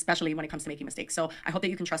was, especially when it comes to making mistakes. So I hope that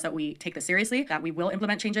you can trust that we take this seriously, that we will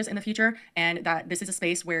implement changes in the future, and that this is a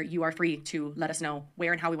space where you are free to let us know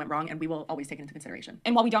where and how we went wrong, and we will always take it into consideration.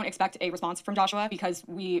 And while we don't expect a response from Joshua because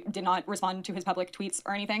we did not respond to his public tweets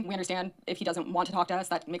or anything, we understand if he doesn't want to talk to us,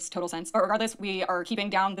 that makes total sense. But regardless, we are keeping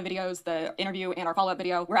down the videos, the interview, and our follow-up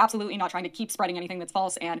video. We're absolutely not trying to keep spreading anything that's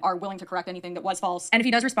false, and are willing to correct anything that was false. And if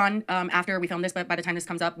he does respond after we film this, but by the time this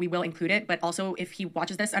comes up, we will include it. But also, if he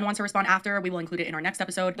watches this and wants to respond after, we will include it in our next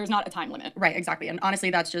episode. There's not a time limit. Right, exactly. And honestly,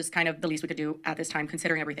 that's just kind of the least we could do at this time,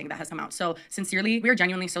 considering everything that has come out. So sincerely, we are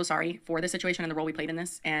genuinely so sorry for this situation and the role we played in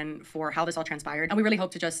this, and for how this all transpired. And we really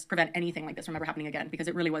hope to just prevent anything like this from ever happening again, because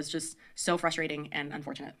it really was just so frustrating and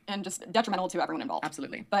unfortunate. And just detrimental to everyone involved.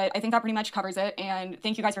 Absolutely. But I think that pretty much covers it. And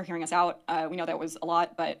thank you guys for hearing us out. We know that was a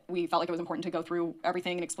lot, but we felt like it was important to go through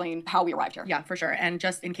everything and explain how we arrived here. Yeah, for sure. And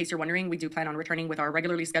just in case you're wondering, we do plan on returning with our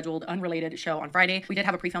regularly scheduled unrelated show on Friday. We did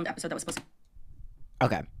have a pre-filmed episode that was supposed to...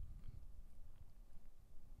 Okay.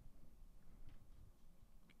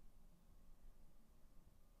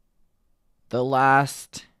 The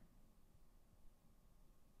last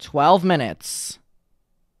 12 minutes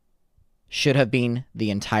should have been the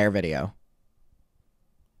entire video.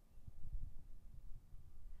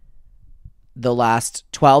 The last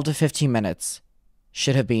 12 to 15 minutes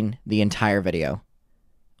should have been the entire video.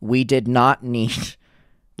 We did not need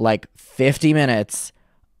like 50 minutes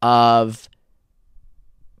of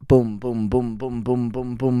boom, boom, boom, boom, boom,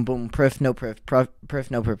 boom, boom, boom, proof, no proof,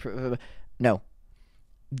 proof, no proof. No.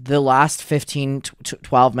 The last 15 to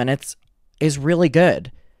 12 minutes is really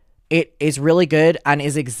good. It is really good and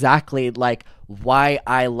is exactly like why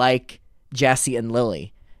I like Jessi and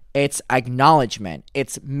Lily. It's acknowledgement.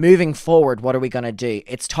 It's moving forward. What are we going to do?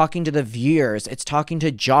 It's talking to the viewers. It's talking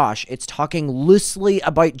to Josh. It's talking loosely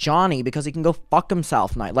about Johnny because he can go fuck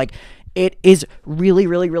himself now. Like, it is really,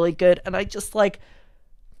 really, really good. And I just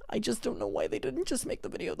don't know why they didn't just make the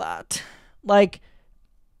video that. Like,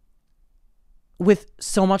 with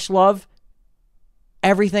so much love,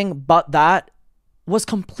 everything but that was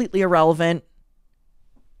completely irrelevant.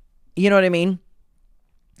 You know what I mean?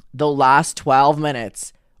 The last 12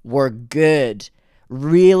 minutes were good.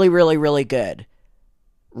 Really, really, really good.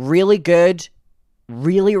 Really good.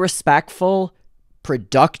 Really respectful.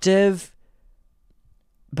 Productive.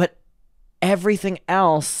 But everything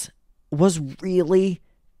else was really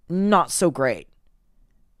not so great.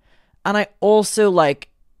 And I also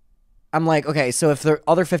I'm like, okay, so if the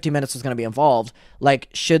other 50 minutes was going to be involved, like,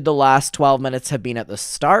 should the last 12 minutes have been at the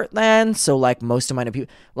start then? So, like, most amount of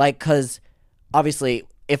people, like, because obviously,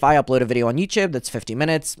 if I upload a video on YouTube that's 50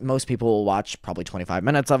 minutes, most people will watch probably 25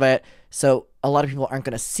 minutes of it. So, a lot of people aren't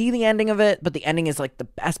going to see the ending of it, but the ending is, like, the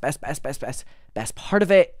best part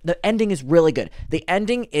of it. The ending is really good. The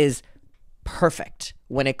ending is perfect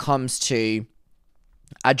when it comes to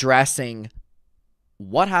addressing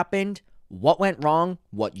what happened, what went wrong,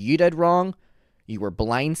 what you did wrong, you were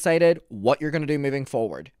blindsided, what you're going to do moving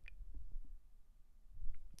forward.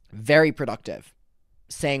 Very productive.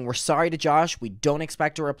 saying we're sorry to Josh, we don't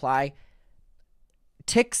expect a reply,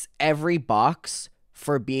 ticks every box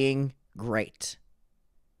for being great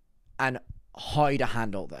and how to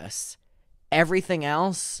handle this. Everything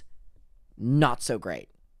else, not so great.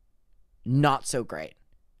 Not so great.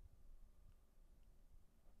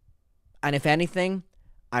 And if anything,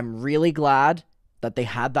 I'm really glad that they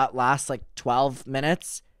had that last like 12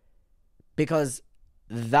 minutes, because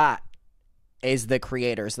that is the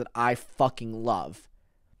creators that I fucking love.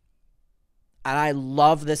 And I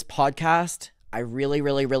love this podcast. I really,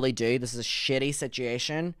 really, really do. This is a shitty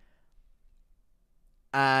situation.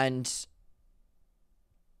 And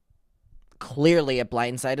clearly it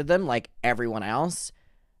blindsided them like everyone else.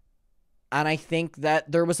 And I think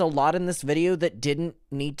that there was a lot in this video that didn't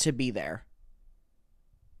need to be there.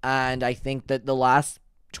 And I think that the last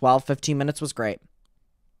 12, 15 minutes was great.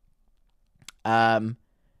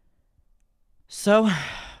 So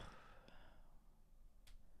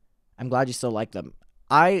I'm glad you still like them.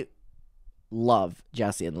 I love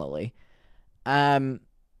Jessi and Lily.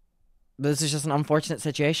 This is just an unfortunate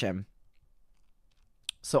situation.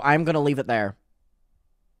 So I'm going to leave it there.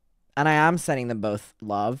 And I am sending them both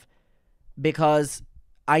love, because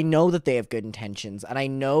I know that they have good intentions, and I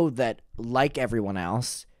know that, like everyone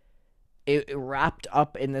else, it wrapped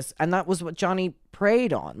up in this, and that was what Johnny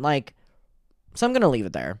preyed on. Like, so I'm going to leave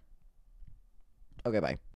it there. Okay, bye.